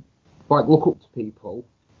you look up to people?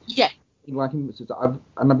 Yeah. Influencers,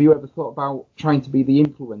 and have you ever thought about trying to be the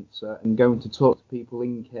influencer and going to talk to people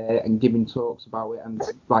in care and giving talks about it and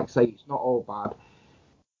say it's not all bad?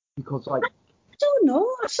 Because I don't know.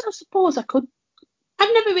 I suppose I could.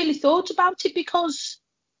 I've never really thought about it because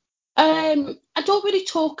I don't really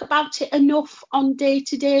talk about it enough on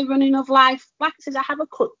day-to-day running of life. Like I said, I have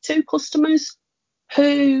 2 customers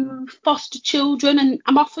who foster children, and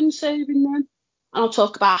I'm often serving them. And I'll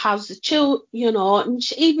talk about how's the child, and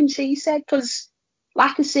she said, because,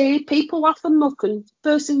 like I say, people often look and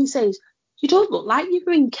first thing he says, you don't look like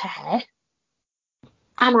you're in care.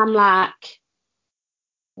 And I'm like,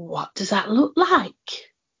 what does that look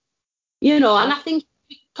like? And I think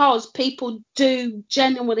because people do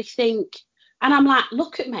genuinely think, and I'm like,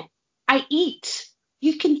 look at me, I eat.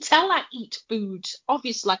 You can tell I eat food,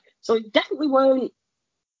 obviously. So it definitely weren't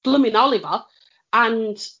blooming Oliver,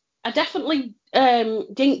 and I definitely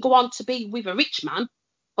didn't go on to be with a rich man.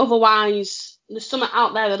 Otherwise, there's something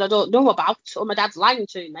out there that I don't know about, or my dad's lying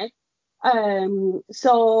to me. And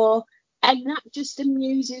that just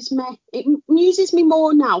amuses me. It amuses me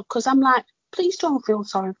more now because I'm like, please don't feel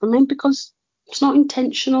sorry for me because it's not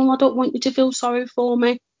intentional. I don't want you to feel sorry for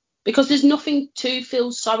me because there's nothing to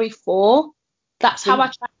feel sorry for. That's how I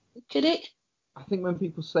try to look at it. I think when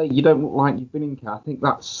people say you don't look like you've been in care, I think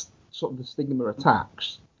that's sort of the stigma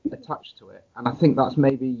attached to it. And I think that's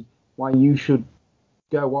maybe why you should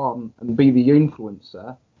go on and be the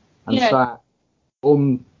influencer and start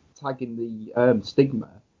untagging the stigma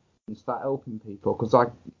and start helping people. Because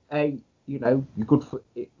you're good for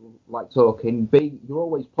it, like talking. B, you're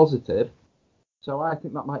always positive. So I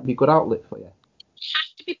think that might be a good outlet for you. You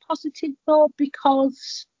have to be positive though,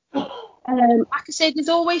 because like I said, there's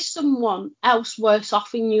always someone else worse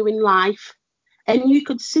off than you in life. And you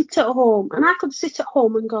could sit at home, and I could sit at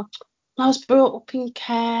home and go, I was brought up in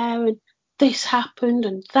care, and this happened,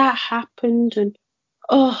 and that happened, and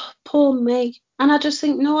oh, poor me. And I just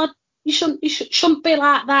think, no, you shouldn't be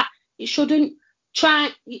like that. You shouldn't try.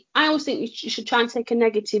 I always think you should try and take a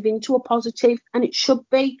negative into a positive, and it should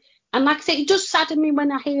be. And like I say, it does sadden me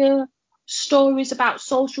when I hear stories about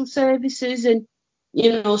social services and,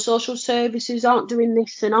 social services aren't doing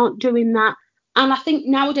this and aren't doing that. And I think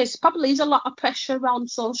nowadays probably is a lot of pressure on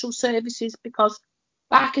social services because,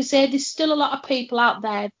 like I say, there's still a lot of people out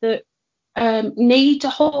there that need a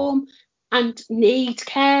home and need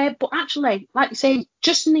care, but actually, like you say,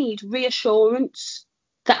 just need reassurance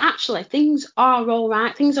that actually things are all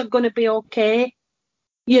right, things are going to be okay.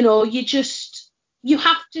 You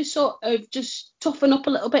have to sort of just toughen up a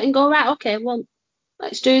little bit and go, right, okay, well,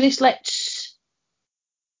 let's do this. Let's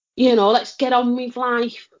get on with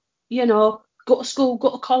life, go to school,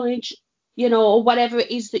 go to college, or whatever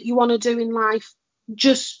it is that you want to do in life.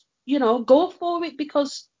 Just, go for it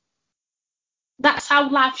because that's how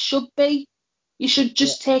life should be. You should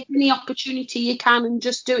just take any opportunity you can and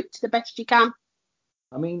just do it to the best you can.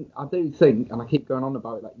 I mean, I do think, and I keep going on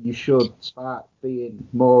about it, that you should start being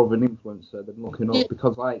more of an influencer than looking Yeah. up,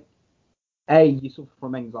 because, like, A, you suffer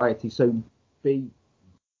from anxiety, so B,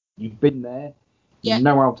 you've been there, you Yeah.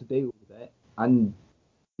 know how to deal with it, and,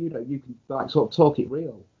 you know, you can, like, sort of talk it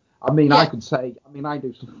real. I mean, Yeah. I could say, I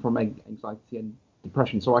do suffer from anxiety and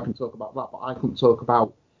depression, so I can talk about that, but I couldn't talk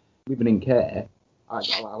about living in care. I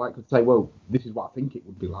like to say, well, this is what I think it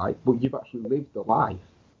would be like, but you've actually lived the life.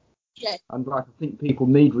 Yeah. And, like, I think people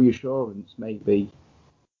need reassurance, maybe,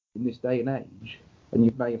 in this day and age, and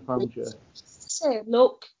you may have found your... So,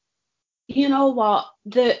 look, you know what?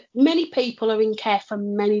 Many people are in care for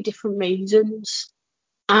many different reasons.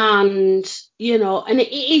 And, you know, and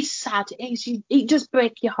it is sad. It does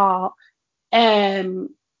break your heart. But,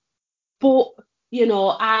 you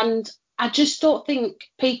know, and I just don't think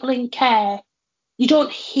people in care, you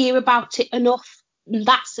don't hear about it enough. And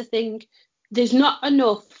that's the thing. There's not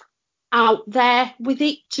enough out there with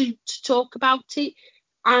it to talk about it.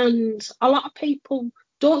 And a lot of people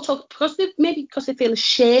don't talk because they feel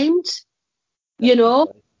ashamed, you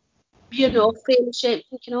know, feel ashamed,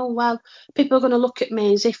 thinking, oh, well, people are going to look at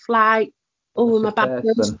me as if like, oh, I'm a bad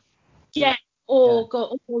person. person. Yeah. Or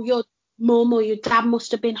go, oh, your mum or your dad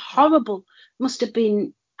must have been horrible, must have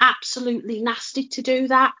been absolutely nasty to do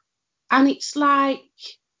that. And it's like,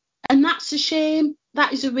 and that's a shame.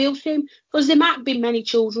 That is a real shame, because there might be many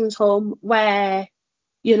children's home where,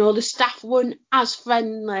 you know, the staff weren't as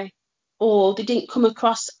friendly or they didn't come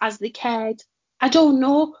across as they cared. I don't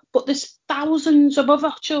know, but there's thousands of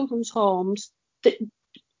other children's homes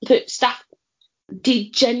that staff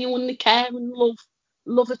did genuinely care and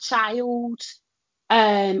love a child,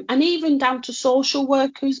 and even down to social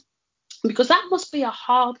workers, because that must be a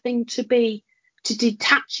hard thing to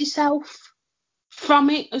detach yourself from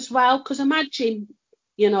it as well. Because imagine,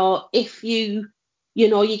 you know, if you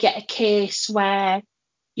get a case where,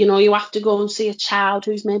 you know, you have to go and see a child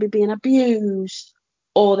who's maybe being abused,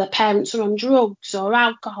 or their parents are on drugs or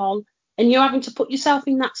alcohol, and you're having to put yourself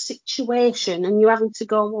in that situation, and you're having to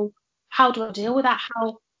go, well, how do I deal with that?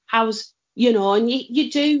 How's, you know, and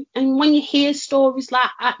you do, and when you hear stories like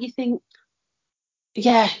that, you think,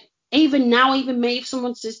 yeah, even now, even me, if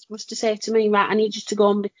someone was to say to me, right, I need you to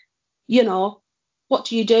go and be, you know, what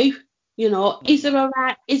do you do? You know, is there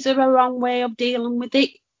a wrong way of dealing with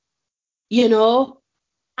it? You know,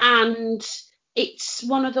 and it's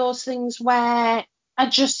one of those things where I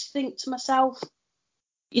just think to myself,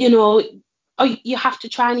 you know, you have to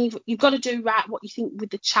try and you've got to do right what you think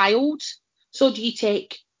with the child. So do you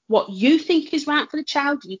take what you think is right for the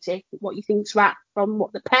child? Do you take what you think is right from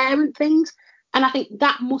what the parent thinks? And I think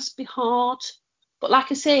that must be hard. But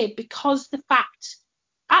like I say, because the fact,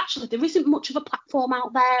 actually, there isn't much of a platform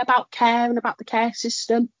out there about care and about the care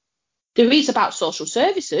system. There is about social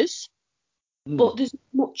services, but there's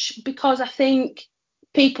not much, because I think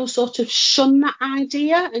people sort of shun that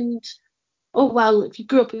idea and, oh, well, if you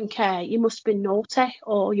grew up in care, you must have been naughty,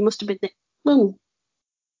 or you must have been. Well,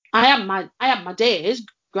 I had my days,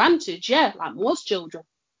 granted, yeah, like most children.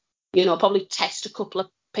 You know, probably test a couple of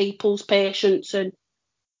people's patience, and,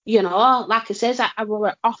 you know, like I says, I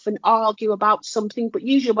will often argue about something, but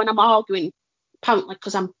usually when I'm arguing, apparently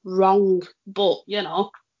because I'm wrong, but, you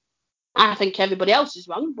know, I think everybody else is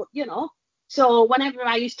wrong, but, you know. So whenever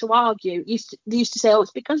I used to argue, they used to say, oh,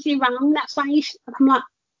 it's because you're wrong, that's why you should. And I'm like,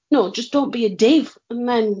 no, just don't be a div, and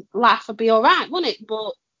then life would be all right, wouldn't it?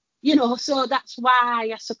 But, you know, so that's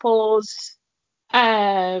why I suppose,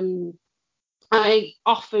 I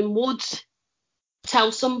often would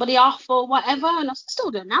tell somebody off or whatever, and I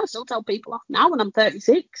still do it now. I still tell people off now when I'm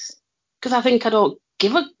 36, because I think I don't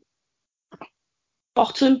give a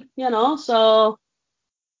bottom, you know. So,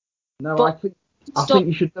 No, but I still, think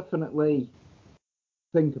you should definitely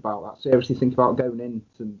think about that. Seriously, think about going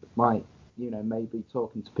into, like, you know, maybe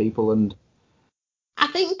talking to people and... I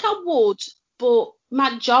think I would, but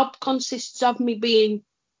my job consists of me being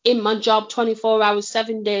in my job 24 hours,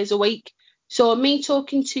 7 days a week. So me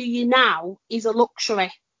talking to you now is a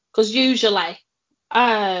luxury, because usually,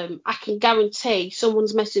 I can guarantee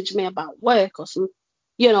someone's messaged me about work or something,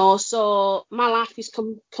 you know. So my life is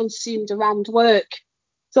consumed around work.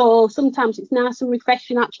 So sometimes it's nice and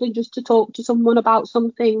refreshing actually just to talk to someone about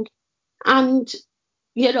something, and,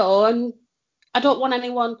 you know, and I don't want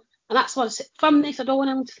anyone, and that's what I said from this. I don't want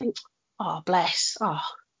anyone to think, oh, bless,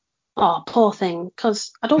 oh, poor thing,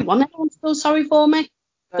 because I don't want anyone to feel sorry for me.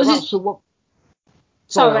 Because So what?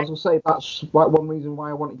 Sorry, I sorry, was going to say that's like one reason why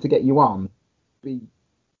I wanted to get you on,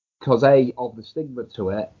 because A, of the stigma to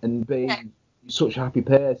it, and B, yeah, you're such a happy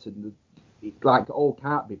person. like all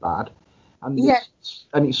can't be bad, and Yeah.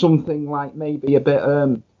 it's something like maybe a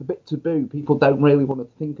bit taboo. People don't really want to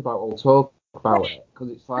think about or talk about it because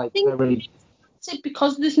it's I like think very. it's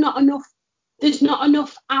because there's not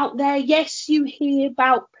enough out there. Yes, you hear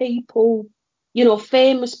about people,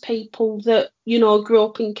 famous people that, grew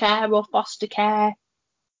up in care or foster care,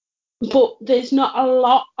 but there's not a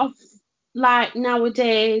lot of, like,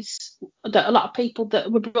 nowadays, that a lot of people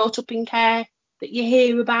that were brought up in care that you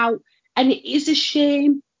hear about. And it is a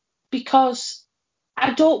shame because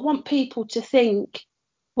I don't want people to think,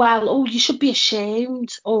 well, oh, you should be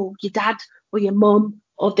ashamed, or your dad or your mum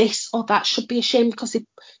or this or that should be ashamed because they've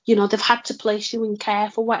had to place you in care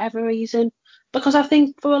for whatever reason. Because I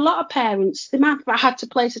think for a lot of parents, they might have had to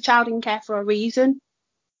place a child in care for a reason.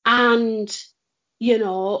 And, you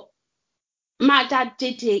know, my dad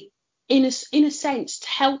did it in a sense to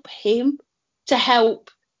help him.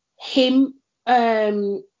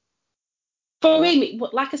 For him,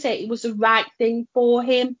 like I say, it was the right thing for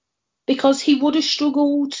him because he would have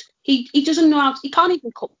struggled. He doesn't know he can't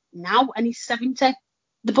even cook now, and he's 70.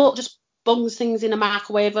 The boat just bungs things in a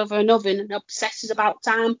microwave over an oven and obsesses about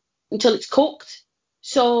time until it's cooked.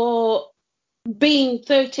 So being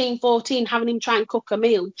 13, 14, having him try and cook a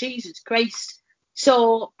meal, Jesus Christ.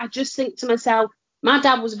 So I just think to myself, my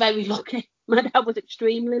dad was very lucky. My dad was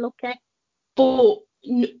extremely lucky. But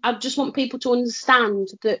I just want people to understand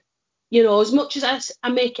that, as much as I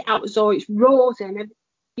make it out as though it's rosy,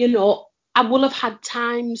 I will have had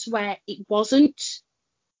times where it wasn't,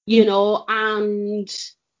 and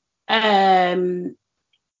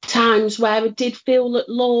times where I did feel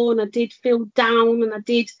low and I did feel down and I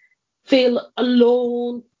did feel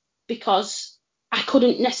alone because I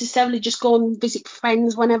couldn't necessarily just go and visit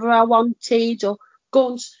friends whenever I wanted or go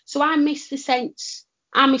and. So I miss the sense.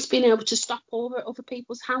 I miss being able to stop over at other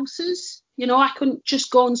people's houses. I couldn't just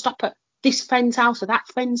go and stop at this friend's house or that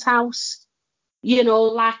friend's house,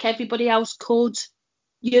 like everybody else could,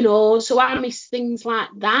 so I miss things like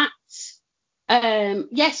that.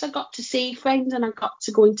 Yes, I got to see friends and I got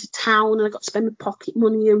to go into town and I got to spend my pocket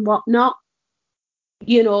money and whatnot,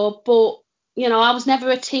 but, I was never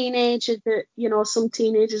a teenager that, some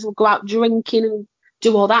teenagers will go out drinking and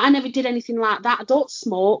do all that. I never did anything like that. I don't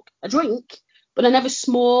smoke. I drink, but I never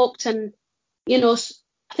smoked. And,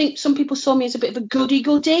 I think some people saw me as a bit of a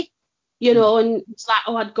goody-goody, and it's like,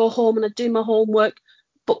 oh, I'd go home and I'd do my homework.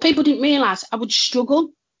 But people didn't realise I would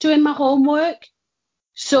struggle doing my homework.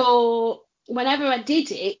 So whenever I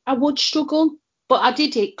did it, I would struggle, but I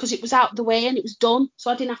did it because it was out of the way and it was done,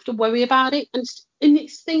 so I didn't have to worry about it. And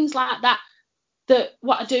it's things like that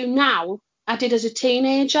what I do now, I did as a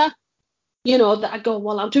teenager. That I go,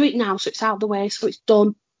 well, I'll do it now, so it's out of the way, so it's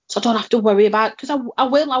done, so I don't have to worry about it. Because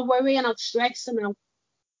I'll worry and I'll stress and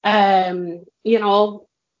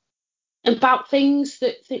about things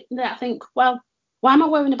that I think, well, why am I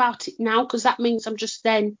worrying about it now? Because that means I'm just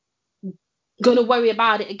then going to worry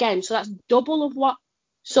about it again. So that's double of what.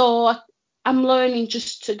 So I'm learning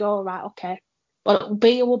just to go, right, okay, what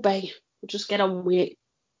it will be. We'll just get on with it.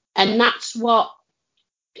 And that's what,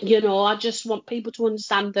 I just want people to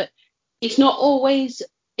understand that it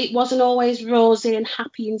wasn't always rosy and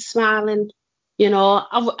happy and smiling. Not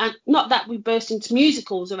that we burst into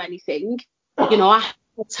musicals or anything. I had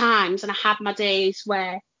my times and I had my days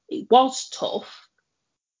where it was tough.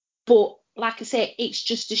 But like I say, it's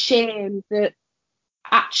just a shame that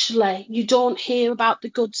actually you don't hear about the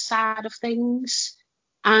good side of things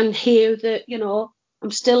and hear that,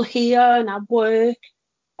 I'm still here and I work.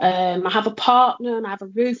 I have a partner and I have a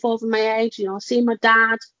roof over my head. I see my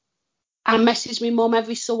dad. I message my mum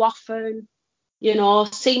every so often. I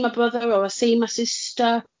see my brother or I see my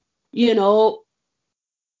sister.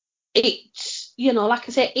 It's, like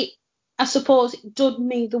I say, I suppose it did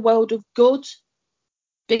me the world of good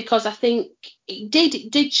because I think it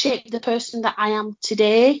did shape the person that I am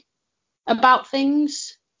today about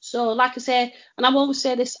things. So, like I say, and I always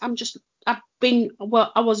say this, I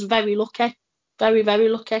was very lucky, very, very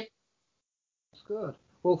lucky. That's good.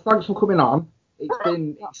 Well, thanks for coming on.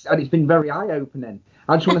 It's been very eye-opening.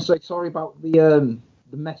 I just want to say sorry about the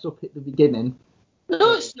mess up at the beginning.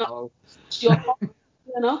 No, it's not. It's your fault,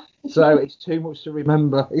 So it's too much to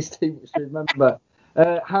remember.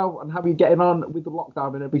 How are you getting on with the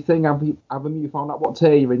lockdown and everything? Haven't you found out what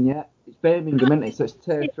tier you're in yet? It's Birmingham, isn't it? So it's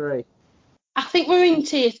tier 3. I think we're in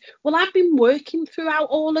tier. Well, I've been working throughout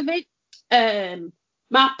all of it.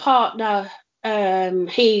 My partner,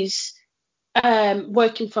 he's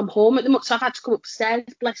working from home at the moment, so I've had to come upstairs,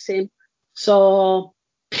 bless him. So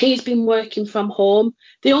he's been working from home.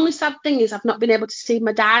 The only sad thing is I've not been able to see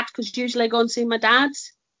my dad because usually I go and see my dad.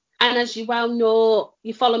 And as you well know,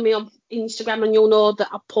 you follow me on Instagram and you'll know that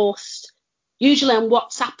I post, usually I'm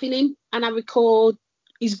WhatsApping him and I record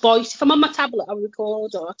his voice. If I'm on my tablet, I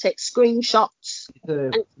record or I take screenshots.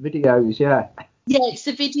 The videos, yeah. Yeah, it's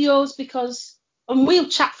the videos and we'll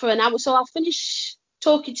chat for an hour. So I'll finish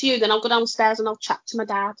talking to you, then I'll go downstairs and I'll chat to my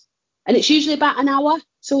dad. And it's usually about an hour.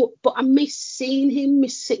 So, but I miss seeing him,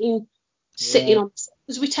 miss sitting on,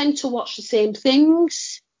 because we tend to watch the same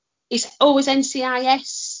things. It's always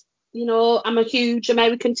NCIS. I'm a huge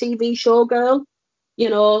American TV show girl.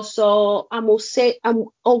 So I will sit and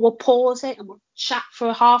we'll pause it and we'll chat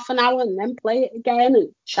for half an hour and then play it again and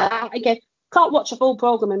chat again. Can't watch a full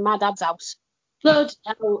program in my dad's house. Blood,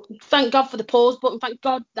 thank God for the pause button. Thank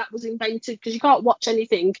God that was invented because you can't watch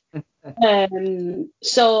anything.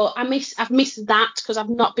 So I've missed that because I've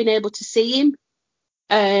not been able to see him.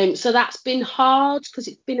 So that's been hard because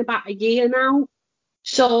it's been about a year now.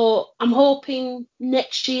 So I'm hoping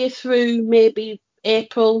next year through maybe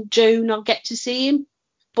April, June, I'll get to see him.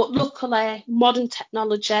 But luckily, modern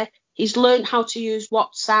technology, he's learned how to use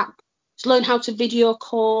WhatsApp. He's learned how to video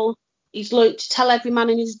call. He's learned to tell every man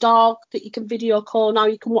and his dog that you can video call now.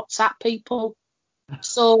 You can WhatsApp people.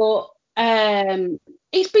 So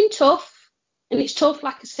it's been tough. And it's tough.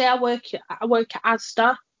 Like I say, I work at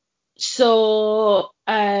Asda. So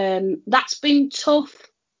that's been tough.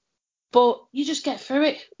 But you just get through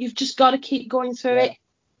it. You've just got to keep going through it.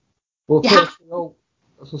 Well,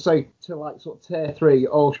 as I say, to like sort of tier 3,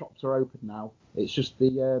 all shops are open now. It's just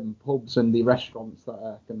the pubs and the restaurants that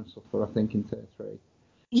are going to suffer, I think, in tier 3.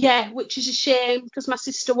 Yeah, which is a shame because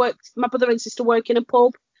my brother and sister work in a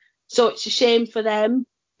pub, so it's a shame for them.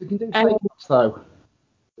 We can do takeouts though.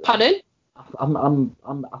 Pardon? I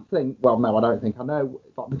think. Well, no, I don't think. I know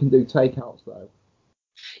that we can do takeouts though.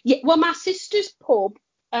 Yeah. Well, my sister's pub,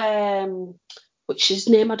 which his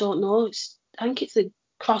name I don't know. I think it's the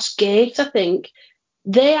Cross Gate. I think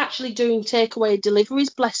they're actually doing takeaway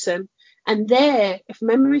deliveries. Bless them. And if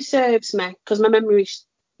memory serves me, because my memory's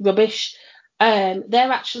rubbish.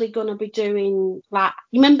 They're actually going to be doing, like,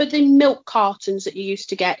 you remember the milk cartons that you used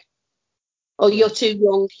to get? Oh, you're too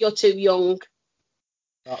young.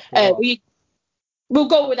 We'll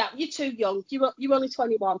go with that. You're too young. You're only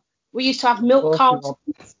 21. We used to have milk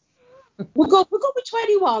cartons. We'll go with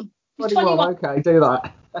 21. 21, okay, do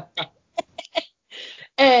that.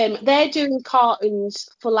 They're doing cartons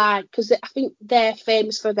for because I think they're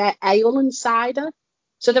famous for their ale and cider.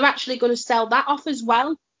 So they're actually going to sell that off as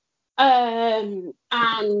well. And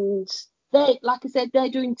they, like I said, they're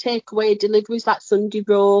doing takeaway deliveries like Sunday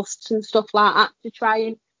roasts and stuff like that to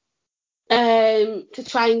try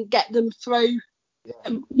and get them through. Yeah.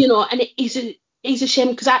 And it is a shame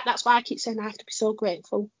because that's why I keep saying I have to be so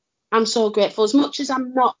grateful. I'm so grateful. As much as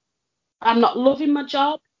I'm not loving my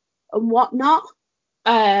job and whatnot,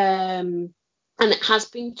 and it has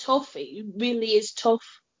been tough. It really is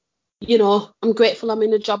tough. I'm grateful I'm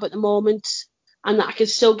in a job at the moment and that I can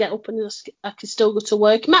still get up and I can still go to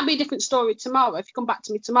work. It might be a different story tomorrow. If you come back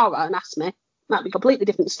to me tomorrow and ask me, it might be a completely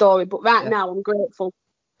different story. But right now, I'm grateful.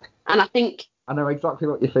 And I think... I know exactly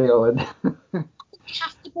what you're feeling. You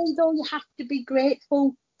have to be, though. You have to be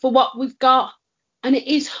grateful for what we've got. And it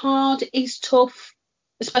is hard. It is tough,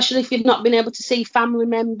 especially if you've not been able to see family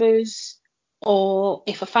members or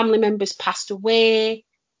if a family member's passed away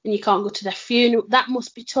and you can't go to their funeral. That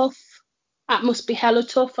must be tough. That must be hella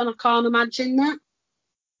tough, and I can't imagine that.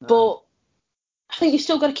 No. But I think you've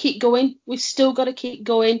still got to keep going. We've still got to keep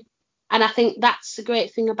going. And I think that's the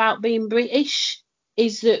great thing about being British,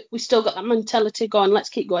 is that we still got that mentality going, let's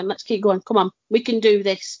keep going, come on, we can do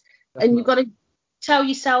this. Definitely. And you've got to tell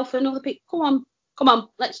yourself and other people, come on,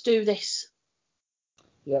 let's do this.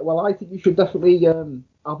 Yeah, well, I think you should definitely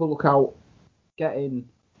have a look out getting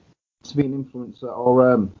to be an influencer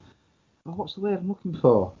or what's the word I'm looking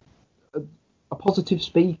for? A positive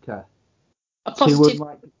speaker. A positive.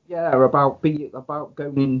 About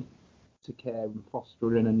going into care and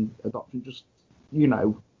fostering and adoption, just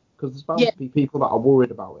because there's bound to be people that are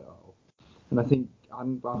worried about it all, and I think I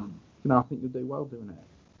think you'll do well doing it.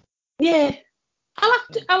 Yeah,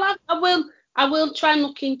 I will try and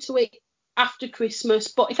look into it after Christmas.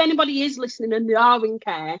 But if anybody is listening and they are in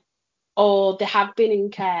care or they have been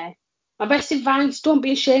in care, my best advice: don't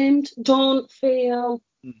be ashamed, don't feel.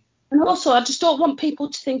 And also, I just don't want people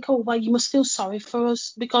to think, oh, well, you must feel sorry for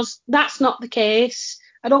us, because that's not the case.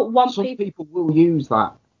 I don't want Some people will use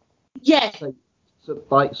that. Yeah.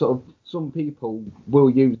 Some people will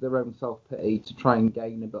use their own self-pity to try and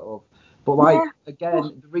gain a bit of. But,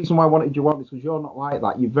 the reason why I wanted you on is because you're not like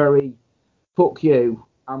that. You're very, fuck you,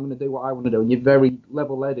 I'm going to do what I want to do. And you're very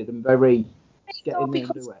level-headed and very get in there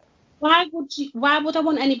and do it. Why would I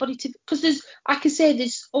want anybody to? Because there's, like I say,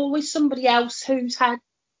 there's always somebody else who's had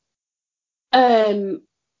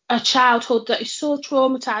a childhood that is so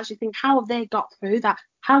traumatized. You think, how have they got through that?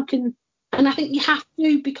 How can? And I think you have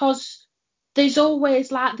to, because there's always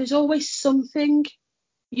something,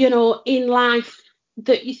 in life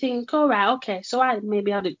that you think, all right, okay, so I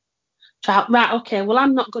maybe had a child, right, okay, well,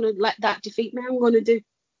 I'm not going to let that defeat me. I'm going to do,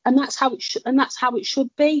 and that's how it should, and that's how it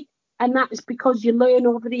should be, and that is because you learn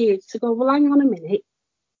over the years to go, well, hang on a minute,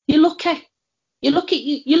 you're lucky, you're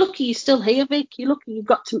lucky you're still here, Vic. You're lucky you've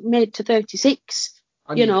got to made to 36.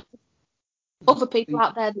 And Other people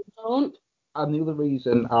out there that don't. And the other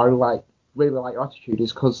reason I really like your attitude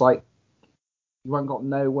is because you haven't got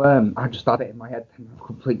no. I just had it in my head and I've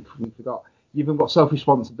completely forgot. You haven't got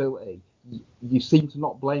self-responsibility. You seem to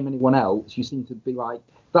not blame anyone else. You seem to be like,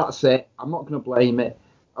 that's it. I'm not going to blame it.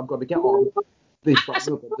 I've got to get on this. I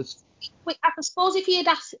suppose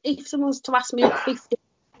if someone was to ask me at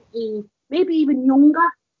 15, maybe even younger,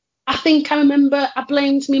 I think I remember I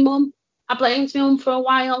blamed my mum. I blamed my mum for a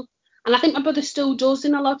while, and I think my brother still does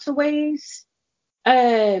in a lot of ways.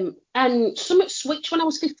 And something switched when I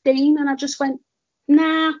was 15, and I just went,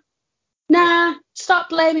 nah, stop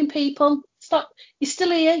blaming people. Stop. You're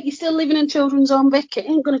still here. You're still living in children's home, Vic. It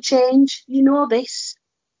ain't going to change. You know this.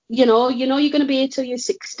 You're going to be here till you're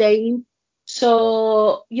 16.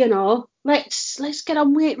 So, let's get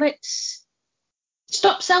on with it. Let's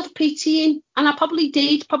stop self-pitying. And I probably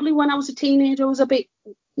did. Probably when I was a teenager, I was a bit,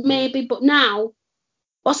 maybe. But now,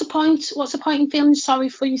 what's the point? What's the point in feeling sorry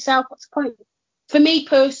for yourself? What's the point? For me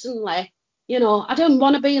personally, I don't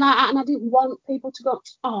want to be like that, and I didn't want people to go,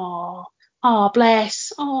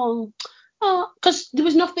 bless, because there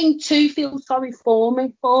was nothing to feel sorry for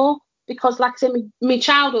me for, because, like I said, my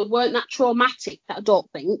childhood weren't that traumatic, I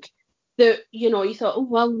don't think, that, you thought, oh,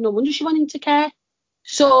 well, no wonder she went into care.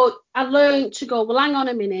 So I learned to go, well, hang on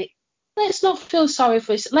a minute, let's not feel sorry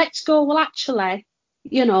for us. Let's go, well, actually,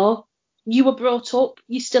 you were brought up,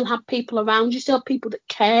 you still had people around, you still had people that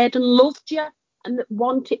cared and loved you and that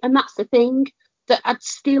wanted, and that's the thing, that I'd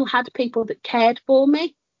still had people that cared for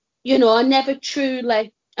me. I've never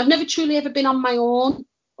truly ever been on my own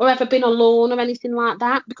or ever been alone or anything like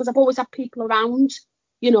that, because I've always had people around.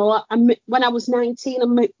 When I was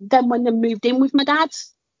 19, then when I moved in with my dad,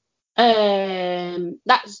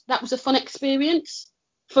 that was a fun experience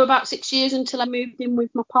for about 6 years until I moved in with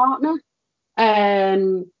my partner.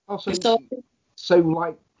 So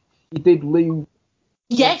like you did live.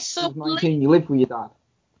 Yes, so 19, you lived with your dad.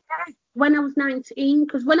 When I was 19,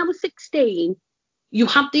 because when I was 16, you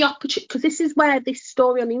had the opportunity, because this is where this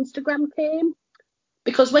story on Instagram came.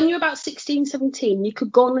 Because when you're about 16, 17, you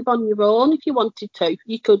could go and live on your own if you wanted to.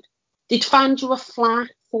 They'd find you a flat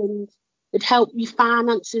and they'd help you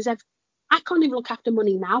finances. I can't even look after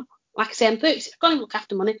money now. Like I say, I'm 36, I can't even look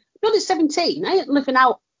after money. Not at 17, I ain't living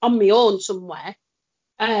out on my own somewhere.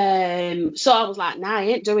 So I was like, nah, I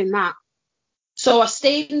ain't doing that. So I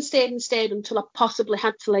stayed until I possibly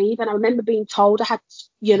had to leave. And I remember being told I had,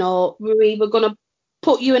 we're either going to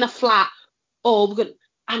put you in a flat or we're going to,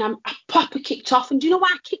 and I proper kicked off. And do you know why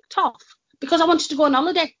I kicked off? Because I wanted to go on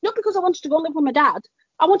holiday. Not because I wanted to go live with my dad.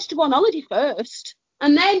 I wanted to go on holiday first.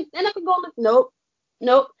 And then I could go and live.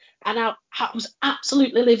 Nope. And I was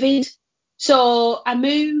absolutely livid. So I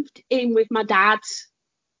moved in with my dad.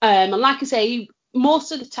 And like I say,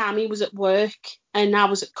 most of the time he was at work and I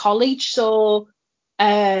was at college. So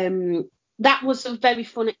that was a very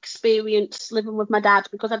fun experience living with my dad,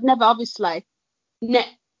 because I'd never obviously the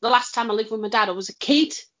last time I lived with my dad I was a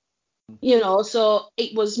kid, so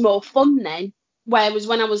it was more fun then. Whereas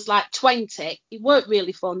when I was like 20, it weren't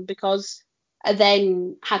really fun, because I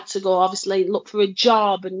then had to go obviously look for a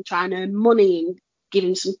job and try and earn money and give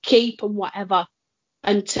him some keep and whatever,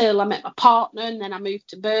 until I met my partner, and then I moved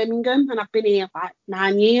to Birmingham, and I've been here for like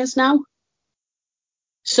 9 years now.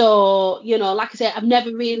 So, like I said, I've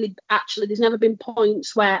never really, there's never been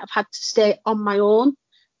points where I've had to stay on my own.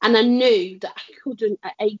 And I knew that I couldn't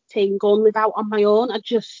at 18 go and live out on my own.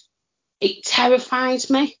 It terrifies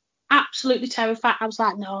me, absolutely terrified. I was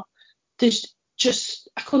like, no, I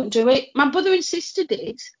couldn't do it. My brother and sister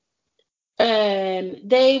did.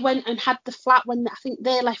 They went and had the flat when I think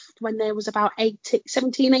they left when they was about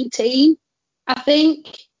 17, 18, I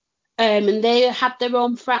think. And they had their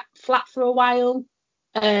own flat for a while.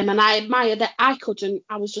 And I admire that. I couldn't.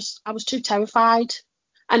 I was too terrified,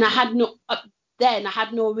 and I had no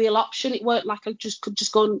real option. It weren't like I could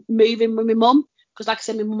just go and move in with my mum, because like I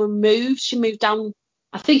said, my mum moved. She moved down.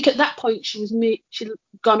 I think at that point she'd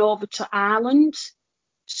gone over to Ireland.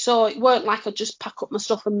 So it weren't like I'd just pack up my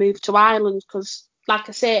stuff and move to Ireland, because, like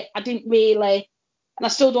I say, I didn't really and I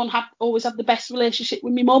still don't always have the best relationship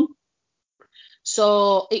with my mum.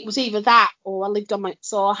 So it was either that or I lived on my.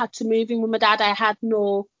 So I had to move in with my dad. I had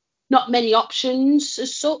not many options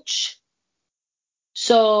as such.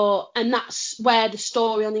 So, and that's where the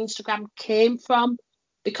story on Instagram came from,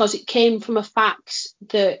 because it came from a fact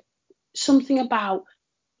that something about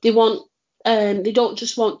they don't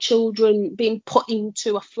just want children being put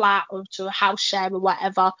into a flat or to a house share or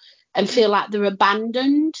whatever and feel like they're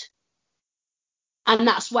abandoned. And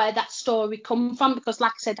that's where that story come from, because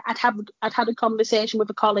like I said, I'd had a conversation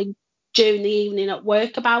with a colleague during the evening at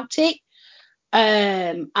work about it.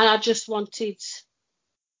 And I just wanted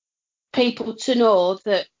people to know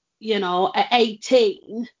that, at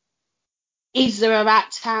 18, is there a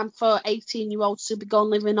right time for 18-year-olds to be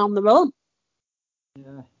gone living on their own?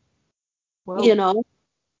 Yeah. Well,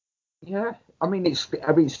 Yeah. I mean, it's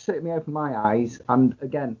certainly opened my eyes. And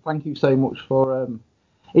again, thank you so much for,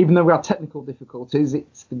 even though we had technical difficulties,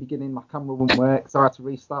 it's the beginning, my camera wouldn't work, so I had to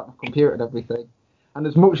restart my computer and everything. And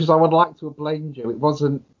as much as I would like to have blamed you, it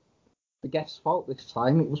wasn't the guest's fault this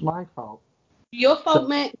time, it was my fault. Your fault,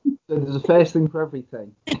 mate. So there's a first thing for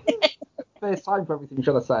everything. First time for everything,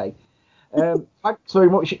 shall I say. Thanks very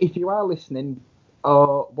much. If you are listening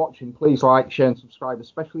or watching, please like, share and subscribe,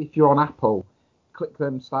 especially if you're on Apple. Click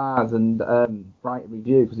them stars and write a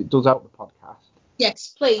review, because it does help the podcast.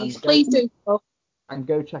 Yes, please do so. And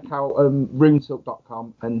go check out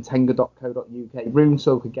runesilk.com and tenga.co.uk.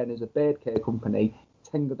 Runesilk, again, is a beard care company.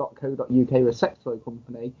 Tenga.co.uk are a sex toy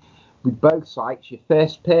company. With both sites, your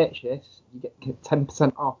first purchase, you get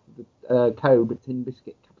 10% off the code Tin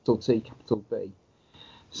Biscuit, capital T, capital B.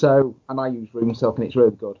 So, and I use Runesilk and it's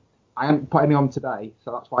really good. I haven't put any on today,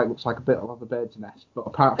 so that's why it looks like a bit of a bird's nest. But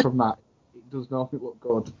apart from that, it does nothing look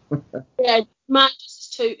good. Yeah, mine does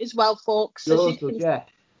too as well, folks. Yours does, yeah.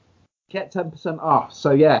 Get 10% off. So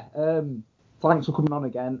yeah, thanks for coming on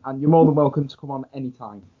again, and you're more than welcome to come on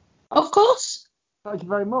anytime. Of course. Thank you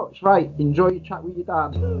very much. Right, enjoy your chat with your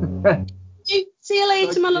dad. See you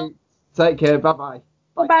later, my love. Take care. Bye-bye.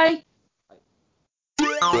 Bye-bye. The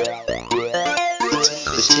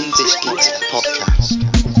Tin Biscuit Podcast.